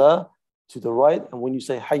ala Salah to the right, and when you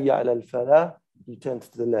say Hayya ala al-Falah, you turn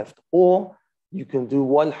to the left. Or you can do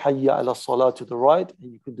one Hayya ala Salah to the right,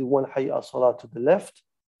 and you can do one Hayya ala Salah to the left,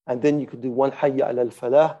 and then you can do one Hayya ala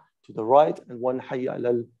al-Falah to the right, and one Hayya ala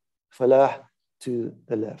al-Falah to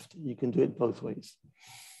the left. You can do it both ways.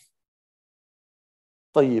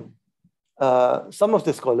 طيب. Some of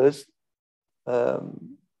the scholars,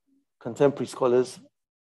 contemporary scholars,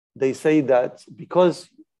 they say that because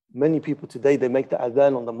many people today, they make the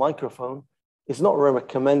adhan on the microphone, it's not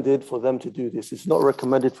recommended for them to do this. It's not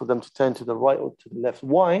recommended for them to turn to the right or to the left.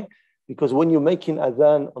 Why? Because when you're making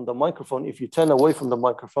adhan on the microphone, if you turn away from the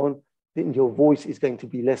microphone, then your voice is going to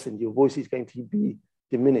be lessened. Your voice is going to be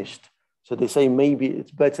diminished. So they say maybe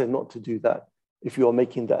it's better not to do that if you are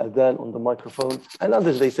making the adhan on the microphone. And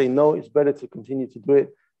others, they say, no, it's better to continue to do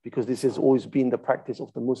it because this has always been the practice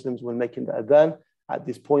of the Muslims when making the adhan. At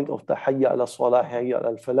this point of the Hayya ala Salah, Hayya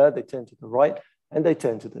ala al-Falah, they turn to the right and they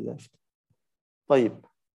turn to the left. طيب.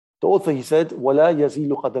 The author, he said, وَلَا يَزِيلُ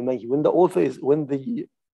قَدَمَيْهِ. When the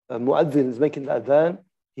mu'adhin is making the adhan,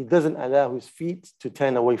 he doesn't allow his feet to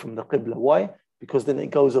turn away from the qibla. Why? Because then it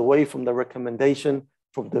goes away from the recommendation,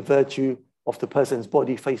 from the virtue of the person's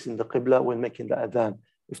body facing the qibla when making the adhan.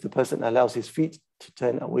 If the person allows his feet to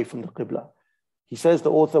turn away from the qibla. He says,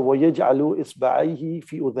 the author, وَيَجْعَلُ إِصْبَعَيْهِ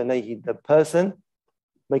فِي أُذَنَيْهِ. The person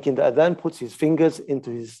making the adhan puts his fingers into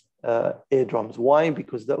his eardrums. Why?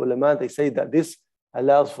 Because the ulama, they say that this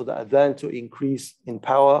allows for the adhan to increase in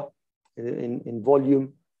power, in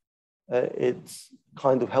volume. It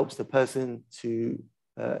kind of helps the person to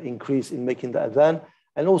increase in making the adhan.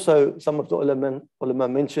 And also some of the ulama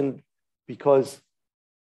mentioned, because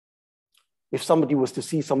if somebody was to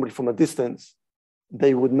see somebody from a distance,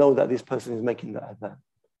 they would know that this person is making the adhan.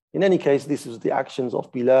 In any case, this is the actions of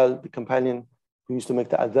Bilal, the companion who used to make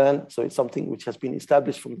the adhan. So it's something which has been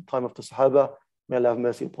established from the time of the Sahaba. May Allah have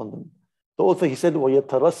mercy upon them. The author, he said,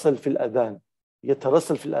 وَيَتَرَسَّلْ فِي الْأَذَانِ.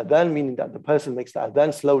 يَتَرَسَّلْ فِي الْأَذَانِ, meaning that the person makes the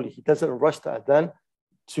adhan slowly. He doesn't rush the adhan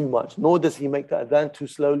too much, nor does he make the adhan too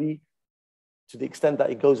slowly to the extent that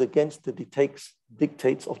it goes against the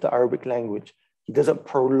dictates of the Arabic language. He doesn't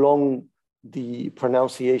prolong the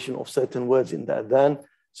pronunciation of certain words in the adhan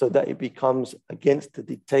so that it becomes against the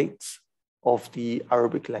dictates of the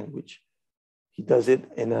Arabic language. He does it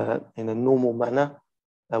in a normal manner,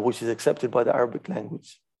 which is accepted by the Arabic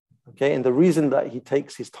language. Okay, and the reason that he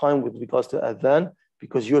takes his time with regards to adhan,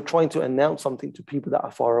 because you're trying to announce something to people that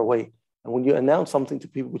are far away. And when you announce something to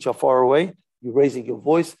people which are far away, you're raising your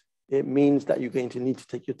voice, it means that you're going to need to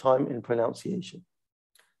take your time in pronunciation.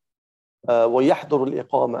 وَيَحْضُرُ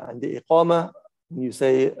الْإِقَامَةِ. And the iqamah, when you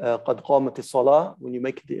say قَدْ قَامَتِ الصَّلَاةِ, when you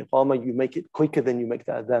make the iqamah, you make it quicker than you make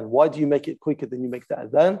the adhan. Why do you make it quicker than you make the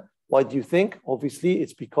adhan? Why do you think? Obviously,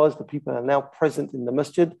 it's because the people are now present in the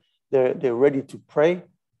masjid. They're ready to pray,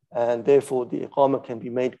 and therefore the iqamah can be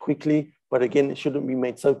made quickly. But again, it shouldn't be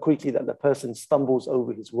made so quickly that the person stumbles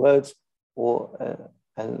over his words, or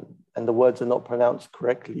and the words are not pronounced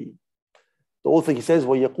correctly. The author, he says,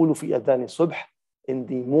 وَيَقُولُ فِي أَذَانِ الصُّبْحِ. In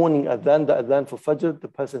the morning adhan, the adhan for Fajr, the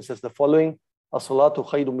person says the following: الصلاة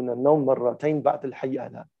خير من النوم مرتين بعد الحي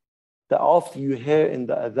على. That after you hear in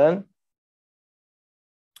the adhan,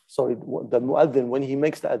 the muadhin, when he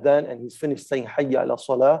makes the adhan and he's finished saying hayya ala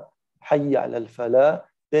salah, hayya ala al-falah,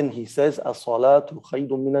 then he says as-salatu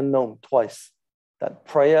khayrun min an-nawm twice. That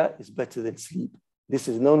prayer is better than sleep. This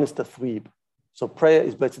is known as tathweeb. So prayer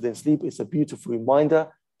is better than sleep. It's a beautiful reminder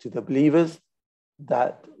to the believers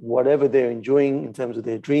that whatever they're enjoying in terms of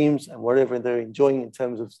their dreams and whatever they're enjoying in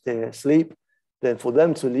terms of their sleep, then for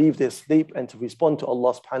them to leave their sleep and to respond to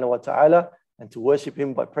Allah subhanahu wa ta'ala and to worship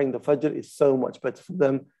Him by praying the Fajr is so much better for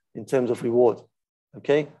them in terms of reward.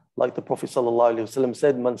 Okay? Like the Prophet sallallahu alaihi wasallam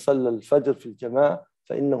said, "Man salla al-fajr fil jama'ah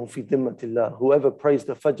fa innahu fi dhimmatillah." Whoever prays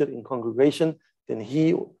the Fajr in congregation, then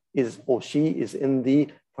he is or she is in the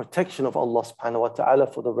protection of Allah subhanahu wa ta'ala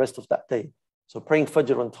for the rest of that day. So praying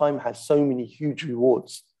Fajr on time has so many huge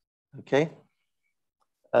rewards. Okay?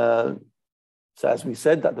 So as we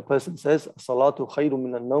said, that the person says, Salatu khayru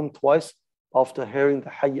min al-nawm twice after hearing the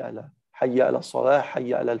Hayya ala salah,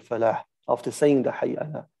 Hayya ala al-falah, after saying the Hayya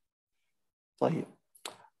ala. طيب.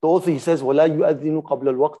 The author, he says, وَلَا يُؤَذِّنُ قَبْلَ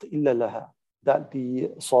الْوَقْتِ إِلَّا لَهَا. That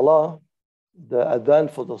the salah, the adhan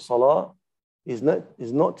for the salah is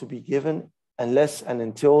not to be given unless and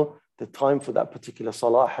until the time for that particular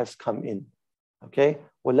salah has come in. Okay?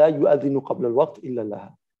 وَلَا يُؤَذِّنُ قَبْلَ الْوَقْتِ إِلَّا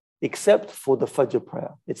لَهَا. Except for the Fajr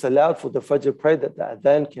prayer. It's allowed for the Fajr prayer that the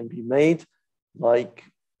adhan can be made like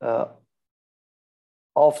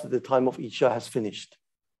after the time of Isha has finished.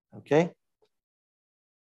 Okay?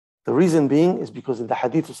 The reason being is because in the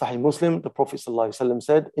hadith of Sahih Muslim, the Prophet ﷺ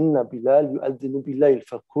said, Inna Bilal yu'adhinu bilayl,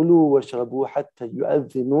 fakulu washrabu hatta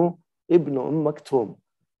yu'adhinu ibn Maktum.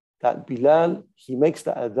 That Bilal, he makes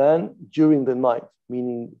the adhan during the night,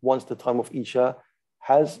 meaning once the time of Isha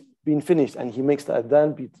has been finished, and he makes the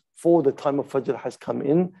adhan before the time of Fajr has come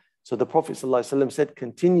in. So the Prophet ﷺ said,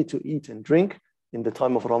 continue to eat and drink in the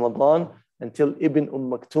time of Ramadan until Ibn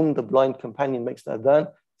Maktum, the blind companion, makes the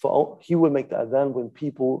adhan. For he will make the adhan when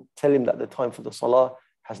people tell him that the time for the salah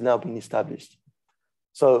has now been established.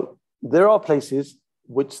 So there are places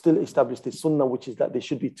which still establish the sunnah, which is that there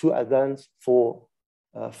should be 2 adhans for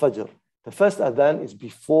Fajr. The first adhan is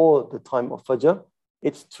before the time of Fajr.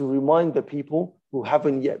 It's to remind the people who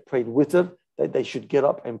haven't yet prayed witr that they should get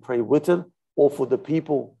up and pray witr, or for the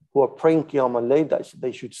people who are praying Qiyam al-Layl that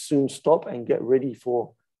they should soon stop and get ready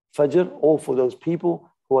for Fajr, or for those people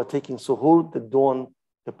who are taking suhoor,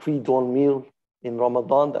 the pre-dawn meal in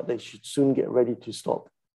Ramadan, that they should soon get ready to stop.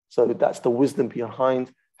 So that's the wisdom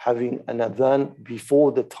behind having an adhan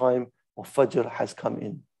before the time of Fajr has come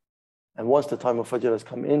in. And once the time of Fajr has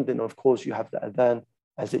come in, then of course you have the adhan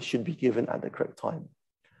as it should be given at the correct time.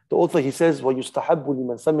 The author, he says, وَيُسْتَحَبُّ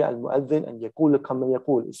لِمَنْ سَمِعَ الْمُؤَذِّنَ أَنْ يَقُولَ كَمَّا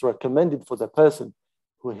يَقُولُ. It's recommended for the person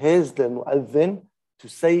who hears the mu'adhin to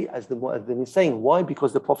say as the mu'adhin is saying. Why?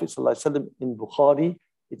 Because the Prophet ﷺ in Bukhari,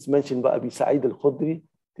 it's mentioned by Abi Sa'id al-Khudri,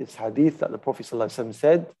 this hadith that the Prophet ﷺ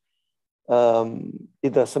said, إِذَا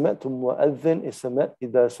سَمَعْتُمْ مُؤَذِّنْ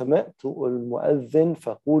إِذَا سَمَعْتُ الْمُؤَذِّنْ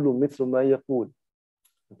فَقُولُوا مِثْلُ مَا يَقُولُ.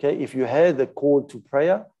 Okay, if you hear the call to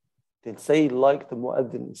prayer, then say like the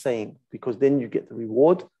mu'adhin is saying, because then you get the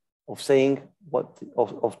reward of saying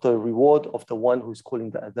of the reward of the one who's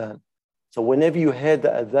calling the adhan. So whenever you hear the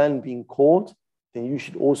adhan being called, then you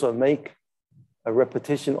should also make a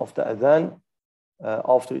repetition of the adhan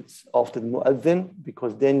after the mu'adhin,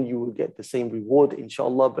 because then you will get the same reward,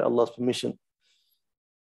 inshallah, by Allah's permission,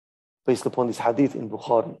 based upon this hadith in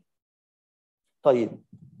Bukhari. طيب.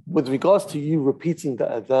 With regards to you repeating the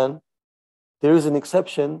adhan, there is an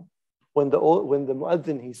exception when the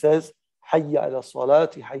mu'adhin, he says, Hayya ala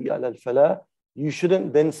salati, hayya ala al-falah. You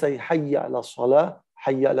shouldn't then say Hayya ala salah,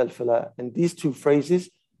 hayya ala al-falah. And these 2 phrases,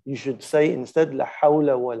 you should say instead, La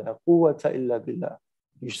hawla wa la quwwata illa billah.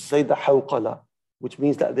 You should say the hawqala, which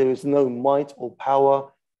means that there is no might or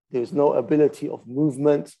power, there is no ability of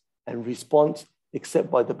movement and response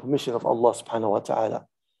except by the permission of Allah subhanahu wa ta'ala.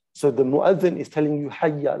 So the mu'adhin is telling you,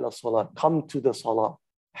 Hayya ala salah, come to the salah.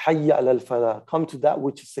 Hayya ala al-falah, come to that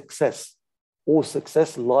which is success. All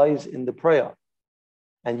success lies in the prayer.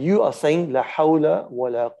 And you are saying, La hawla wa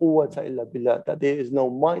la quwwata illa billah, that there is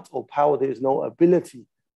no might or power, there is no ability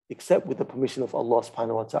except with the permission of Allah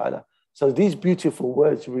subhanahu wa ta'ala. So these beautiful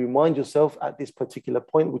words, remind yourself at this particular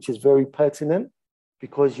point, which is very pertinent,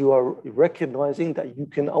 because you are recognizing that you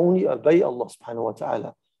can only obey Allah subhanahu wa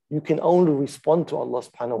ta'ala. You can only respond to Allah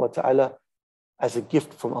subhanahu wa ta'ala as a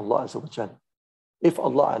gift from Allah azza wa jalla. If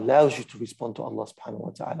Allah allows you to respond to Allah subhanahu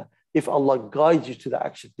wa ta'ala, if Allah guides you to the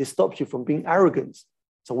action, this stops you from being arrogant.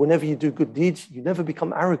 So whenever you do good deeds, you never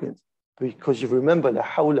become arrogant, because you remember, La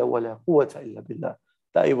hawla wa la quwwata illa billah,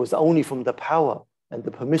 that it was only from the power and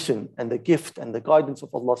the permission and the gift and the guidance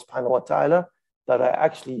of Allah subhanahu wa ta'ala that I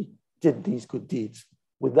actually did these good deeds.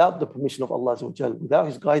 Without the permission of Allah azza wa jalla, without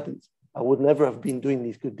His guidance, I would never have been doing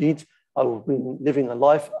these good deeds. I would have been living a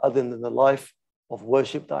life other than the life of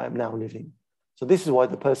worship that I am now living. So this is why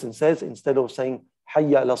the person says, instead of saying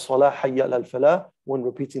Hayya ala salah, Hayya ala al-falah, when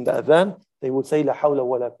repeating the adhan, they would say La hawla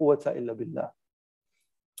wa la quwwata illa billah.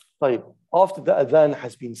 طيب. After the adhan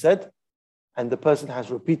has been said and the person has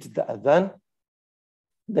repeated the adhan,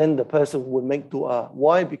 then the person will make dua.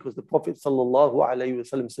 Why? Because the Prophet sallallahu alayhi wa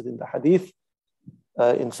sallam said in the hadith,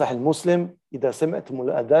 in Sahih Muslim, إِذَا سَمِعْتُمُ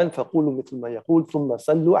الْأَذَانَ فَقُولُوا مِثْلُ مَا يَقُولُ ثُمَّ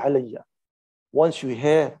صَلُّوا عَلَيَّ. Once you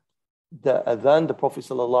hear the adhan, the Prophet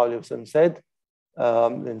sallallahu alayhi wa sallam said,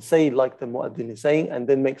 then say like the mu'adhin is saying, and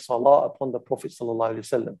then make salah upon the Prophet sallallahu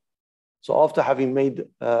alayhi wa sallam. So after having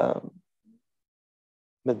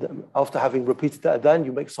repeated the adhan,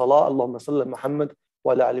 you make salah, Allahumma salli Muhammad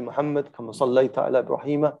wa ala ali Muhammad, kama sallayta ala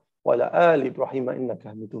Ibrahima wa ala ali Ibrahima innaka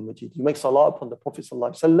hamidun majid. You make salah upon the Prophet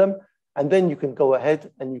sallallahu alayhi wa sallam, and then you can go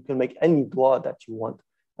ahead and you can make any dua that you want.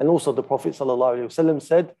 And also the Prophet sallallahu alayhi wa sallam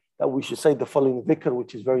said that we should say the following dhikr,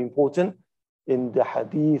 which is very important. In the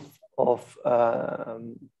hadith in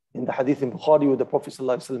Bukhari, where the Prophet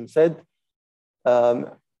sallallahu alayhi wa sallam said,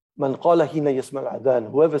 Man qala hina yasma'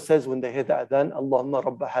 al-adhan. Whoever says when they hear the adhan, Allahumma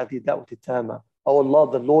rabba hadhi da'wati tama. O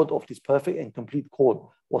Allah, the Lord of this perfect and complete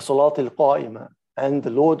call. Wa salat al-qa'ima. And the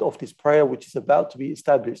Lord of this prayer which is about to be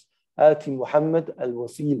established. Ati Muhammad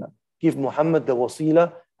al-wasila. Give Muhammad the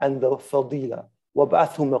wasila and the fadila.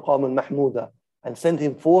 وَابْعَثْهُ مَقَامًا مَحْمُودًا, and send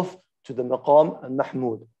him forth to the maqam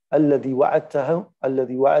al-mahmud. الَّذِي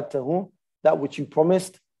وَعَدْتَهُ, that which you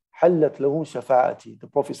promised. حَلَّتْ لَهُ شَفَاعَتِي. The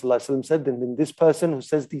Prophet ﷺ said, then this person who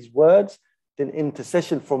says these words, then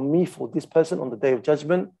intercession from me for this person on the Day of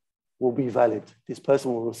Judgment will be valid. This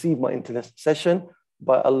person will receive my intercession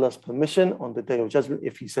by Allah's permission on the Day of Judgment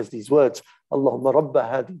if he says these words. Allahumma rabba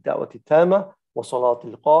hadi da'wati tama wa salati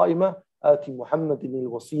al-qa'ima ati Muhammadin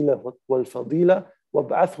al-wasila wal-fadila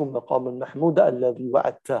wab'athhum maqaman mahmuda alladhi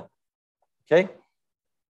wa'atta. Okay?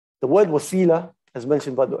 The word wasila, as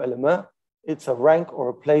mentioned by the ulama, it's a rank or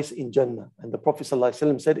a place in Jannah. And the Prophet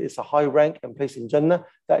ﷺ said it's a high rank and place in Jannah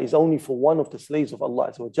that is only for one of the slaves of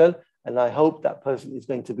Allah Azza wa Jal. And I hope that person is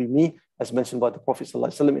going to be me, as mentioned by the Prophet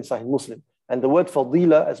ﷺ in Sahih Muslim. And the word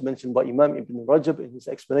fadila, as mentioned by Imam Ibn Rajab in his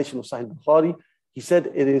explanation of Sahih Bukhari, he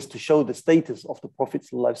said it is to show the status of the Prophet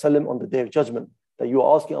ﷺ on the Day of Judgment. That you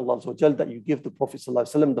are asking Allah Azza wa Jal that you give the Prophet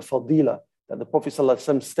ﷺ the fadila, that the Prophet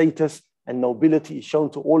ﷺ's status and nobility is shown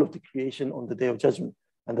to all of the creation on the Day of Judgment.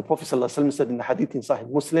 And the Prophet ﷺ said in the hadith in Sahih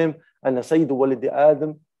Muslim, أَنَا سَيِّدُ وَلِدِ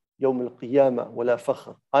آدَمْ يَوْمِ الْقِيَامَةِ وَلَا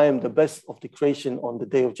فَخْرٍ. I am the best of the creation on the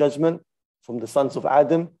Day of Judgment from the sons of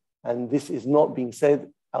Adam. And this is not being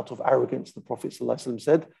said out of arrogance, the Prophet ﷺ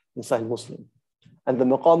said in Sahih Muslim. And the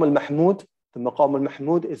Maqam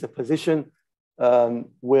al-Mahmud is a position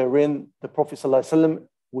wherein the Prophet ﷺ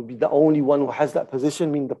would be the only one who has that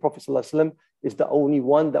position, meaning the Prophet ﷺ is the only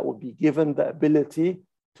one that would be given the ability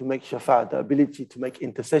to make shafa'a, the ability to make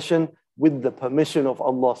intercession with the permission of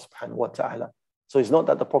Allah subhanahu wa ta'ala. So it's not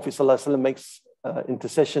that the Prophet ﷺ makes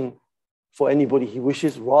intercession for anybody he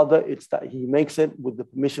wishes, rather it's that he makes it with the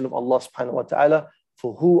permission of Allah subhanahu wa ta'ala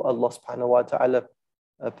for who Allah subhanahu wa ta'ala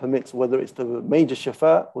permits, whether it's the major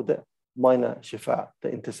shafa'a or the minor shafa'a, the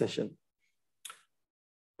intercession.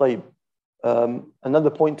 طيب. Another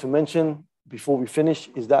point to mention before we finish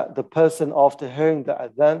is that the person after hearing the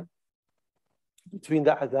adhan, between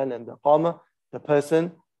the adhan and the qama, the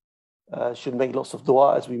person should make lots of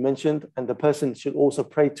dua, as we mentioned, and the person should also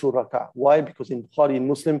pray 2 rak'ah. Why? Because in Bukhari and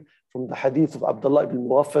Muslim, from the hadith of Abdullah ibn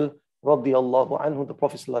Mughaffal radiyallahu anhu, the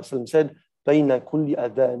Prophet ﷺ said, بَيْنَ كُلِّ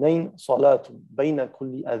أَذَانَيْن صَلَاتٌ بَيْنَ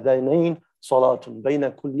كُلِّ أَذَانَيْن صَلَاتٌ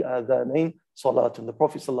بَيْنَ كُلِّ أَذَانَيْن صَلَاتٌ. The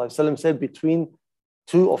Prophet ﷺ said, between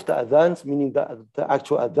 2 of the adhans, meaning the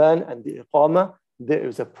actual adhan and the iqamah, there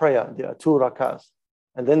is a prayer, there are 2 rak'ahs.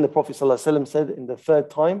 And then the Prophet ﷺ said in the 3rd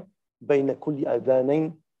time, بَيْنَ كُلِّ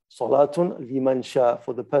أَذَانَيْن صَلَاتٌ لِمَنْ شَاءَ,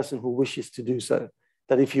 for the person who wishes to do so.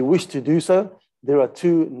 That if you wish to do so, there are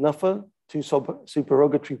 2 nafil, 2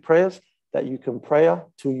 supererogatory prayers that you can pray,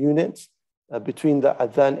 2 units between the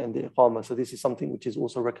adhan and the iqamah. So this is something which is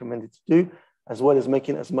also recommended to do, as well as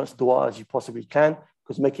making as much dua as you possibly can,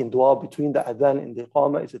 because making dua between the adhan and the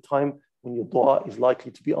iqamah is a time when your dua is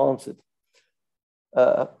likely to be answered.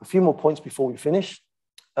 A few more points before we finish.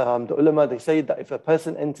 The ulama, they say that if a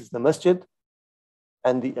person enters the masjid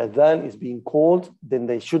and the adhan is being called, then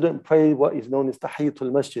they shouldn't pray what is known as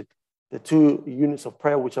tahiyatul masjid, the 2 units of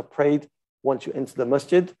prayer which are prayed once you enter the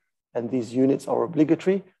masjid, and these units are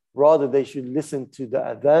obligatory. Rather, they should listen to the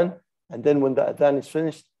adhan, and then when the adhan is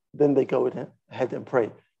finished, then they go ahead and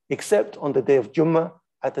pray. Except on the day of Jummah,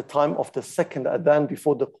 at the time of the 2nd adhan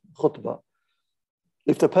before the khutbah.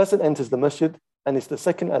 If the person enters the masjid and it's the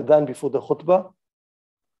 2nd adhan before the khutbah,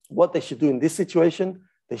 what they should do in this situation,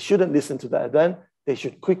 they shouldn't listen to the adhan. They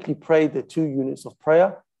should quickly pray the 2 units of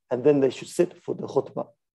prayer, and then they should sit for the khutbah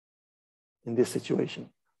in this situation.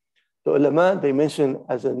 The ulama, they mention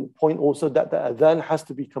as a point also that the adhan has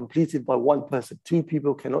to be completed by 1 person. 2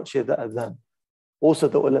 people cannot share the adhan. Also,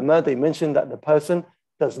 the ulama, they mention that the person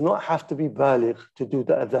does not have to be baligh to do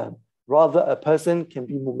the adhan. Rather, a person can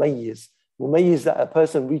be mumayyiz. Mumayyiz, that a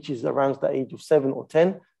person reaches around the age of 7 or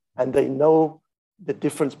 10, and they know the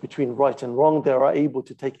difference between right and wrong. They are able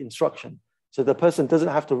to take instruction. So the person doesn't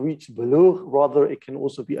have to reach bulugh. Rather, it can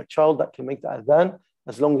also be a child that can make the adhan,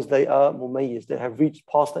 as long as they are mumayyiz. They have reached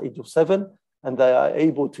past the age of 7, and they are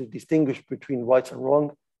able to distinguish between right and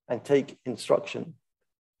wrong and take instruction.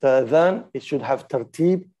 The adhan, it should have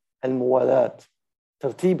tartib and muwalat.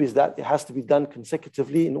 Tartib is that it has to be done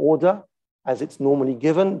consecutively in order as it's normally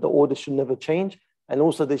given. The order should never change. And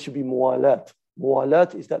also there should be muwalat.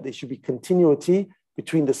 Muwalat is that there should be continuity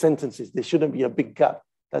between the sentences. There shouldn't be a big gap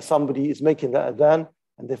that somebody is making the adhan,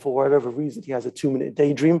 and therefore, for whatever reason, he has a 2-minute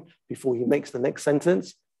daydream before he makes the next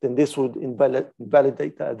sentence. Then this would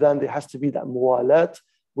invalidate the adhan. There has to be that muwalat,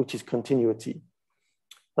 which is continuity.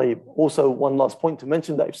 Also, one last point to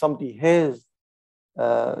mention, that if somebody hears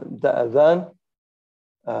the adhan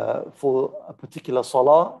for a particular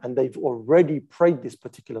salah and they've already prayed this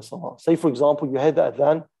particular salah. Say, for example, you heard the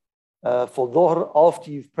adhan for dhuhr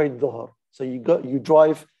after you've prayed dhuhr. So you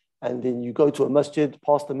drive and then you go to a masjid,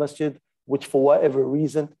 past the masjid, which for whatever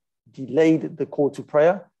reason delayed the call to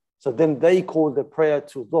prayer. So then they call the prayer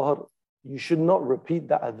to dhuhr. You should not repeat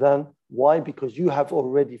the adhan. Why? Because you have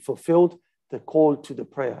already fulfilled the call to the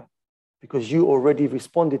prayer, because you already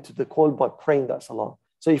responded to the call by praying that salah.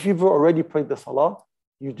 So if you've already prayed the salah,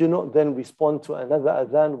 you do not then respond to another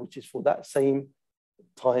adhan, which is for that same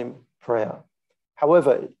time prayer.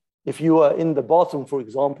 However, if you are in the bathroom, for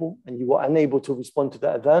example, and you are unable to respond to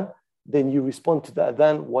the adhan, then you respond to the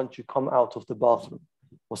adhan once you come out of the bathroom.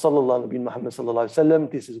 Wa sallallahu Nabi Muhammad sallallahu alaihi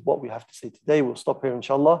wasallam. This is what we have to say today. We'll stop here,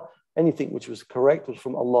 inshallah. Anything which was correct was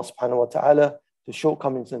from Allah subhanahu wa ta'ala. The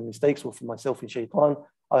shortcomings and mistakes were from myself and shaitan.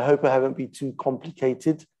 I hope I haven't been too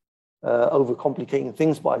complicated, overcomplicating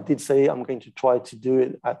things, but I did say I'm going to try to do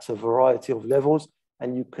it at a variety of levels.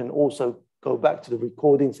 And you can also go back to the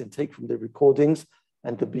recordings and take from the recordings.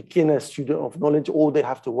 And the beginner student of knowledge, all they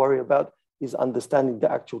have to worry about is understanding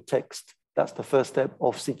the actual text. That's the first step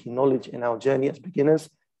of seeking knowledge in our journey as beginners.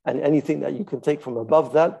 And anything that you can take from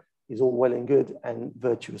above that is all well and good and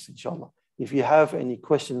virtuous, inshallah. If you have any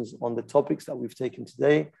questions on the topics that we've taken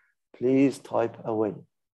today, please type away.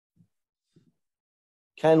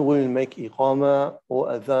 Can women make iqama or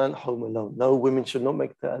adhan home alone? No, women should not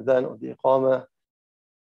make the adhan or the iqama,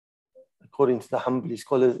 according to the Hanbali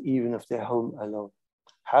scholars, even if they're home alone.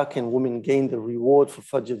 How can women gain the reward for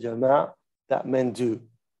Fajr Jama'ah that men do?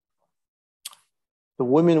 The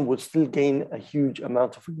women would still gain a huge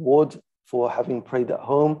amount of reward for having prayed at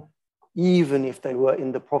home, even if they were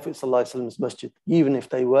in the Prophet ﷺ's masjid, even if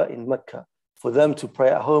they were in Mecca. For them to pray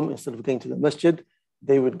at home instead of going to the masjid,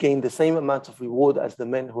 they would gain the same amount of reward as the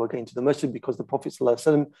men who are going to the masjid, because the Prophet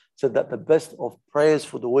ﷺ said that the best of prayers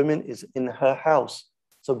for the women is in her house.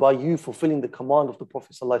 So by you fulfilling the command of the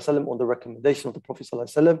Prophet ﷺ or the recommendation of the Prophet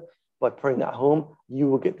ﷺ, by praying at home, you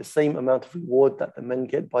will get the same amount of reward that the men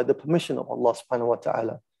get by the permission of Allah subhanahu wa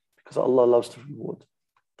ta'ala, because Allah loves to reward.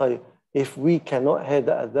 So if we cannot hear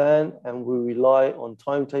the adhan and we rely on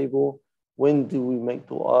timetable, when do we make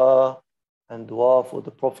dua and dua for the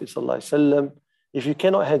Prophet ﷺ? If you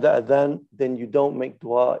cannot hear the adhan, then you don't make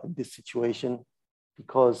dua in this situation,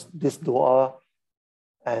 because this dua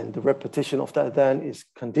and the repetition of the adhan is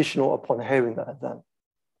conditional upon hearing the adhan.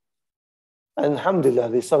 And alhamdulillah,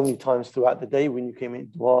 there's so many times throughout the day when you came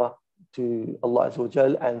in dua to Allah Azza wa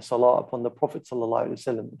Jal and salah upon the Prophet sallallahu alaihi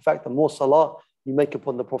wasallam. In fact, the more salah you make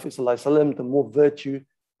upon the Prophet sallallahu alaihi wasallam, the more virtue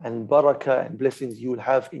and barakah and blessings you will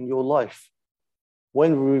have in your life.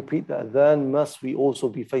 When we repeat the adhan, must we also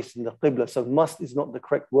be facing the qibla? So must is not the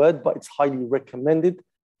correct word, but it's highly recommended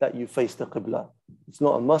that you face the qibla. It's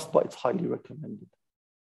not a must, but it's highly recommended.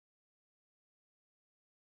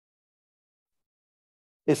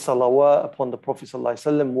 Is salawat upon the Prophet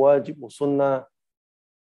ﷺ wajib or sunnah?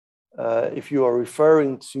 If you are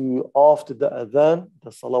referring to after the adhan,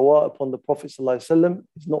 the salawat upon the Prophet ﷺ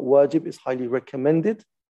is not wajib, it's highly recommended.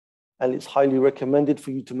 And it's highly recommended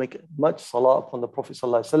for you to make much salah upon the Prophet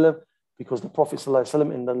ﷺ, because the Prophet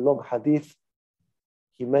ﷺ in the long hadith,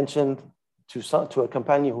 he mentioned to a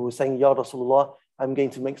companion who was saying, Ya Rasulullah, I'm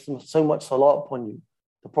going to make so much salah upon you.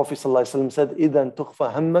 The Prophet ﷺ said, إِذَا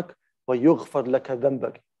تُخْفَى هَمَّكَ وَيُغْفَرْ لَكَ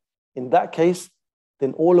ذَنْبَكَ. In that case,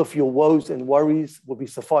 then all of your woes and worries will be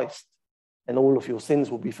sufficed, and all of your sins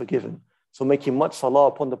will be forgiven. So making much salah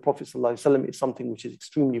upon the Prophet ﷺ is something which is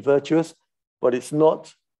extremely virtuous, but it's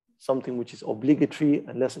not something which is obligatory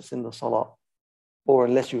unless it's in the salah, or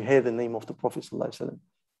unless you hear the name of the Prophet ﷺ.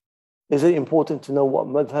 Is it important to know what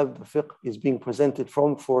madhab, the fiqh, is being presented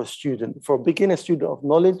from for a student, for a beginner student of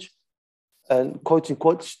knowledge, and quote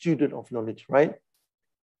unquote student of knowledge, right?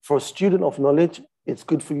 For a student of knowledge, it's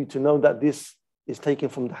good for you to know that this is taken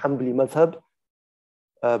from the Hanbali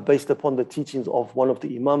madhab, based upon the teachings of one of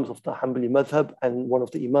the imams of the Hanbali madhab and one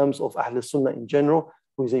of the imams of Ahl Sunnah in general,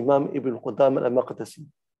 who is Imam Ibn Qudamah al-Maqdisi.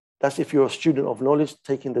 That's if you're a student of knowledge,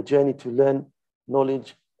 taking the journey to learn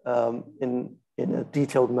knowledge in a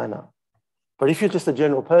detailed manner. But if you're just a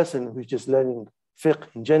general person who's just learning fiqh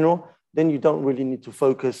in general, then you don't really need to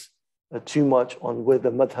focus too much on where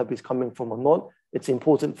the madhab is coming from or not. It's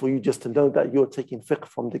important for you just to know that you're taking fiqh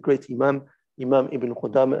from the great Imam Ibn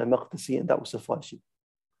Qudamah al-Maqdisi, and that will suffice you.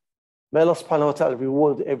 May Allah subhanahu wa ta'ala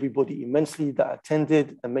reward everybody immensely that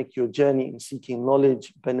attended, and make your journey in seeking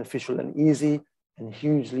knowledge beneficial and easy, and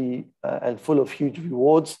hugely and full of huge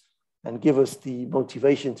rewards, and give us the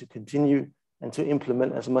motivation to continue and to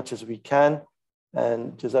implement as much as we can.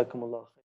 And jazakumullah.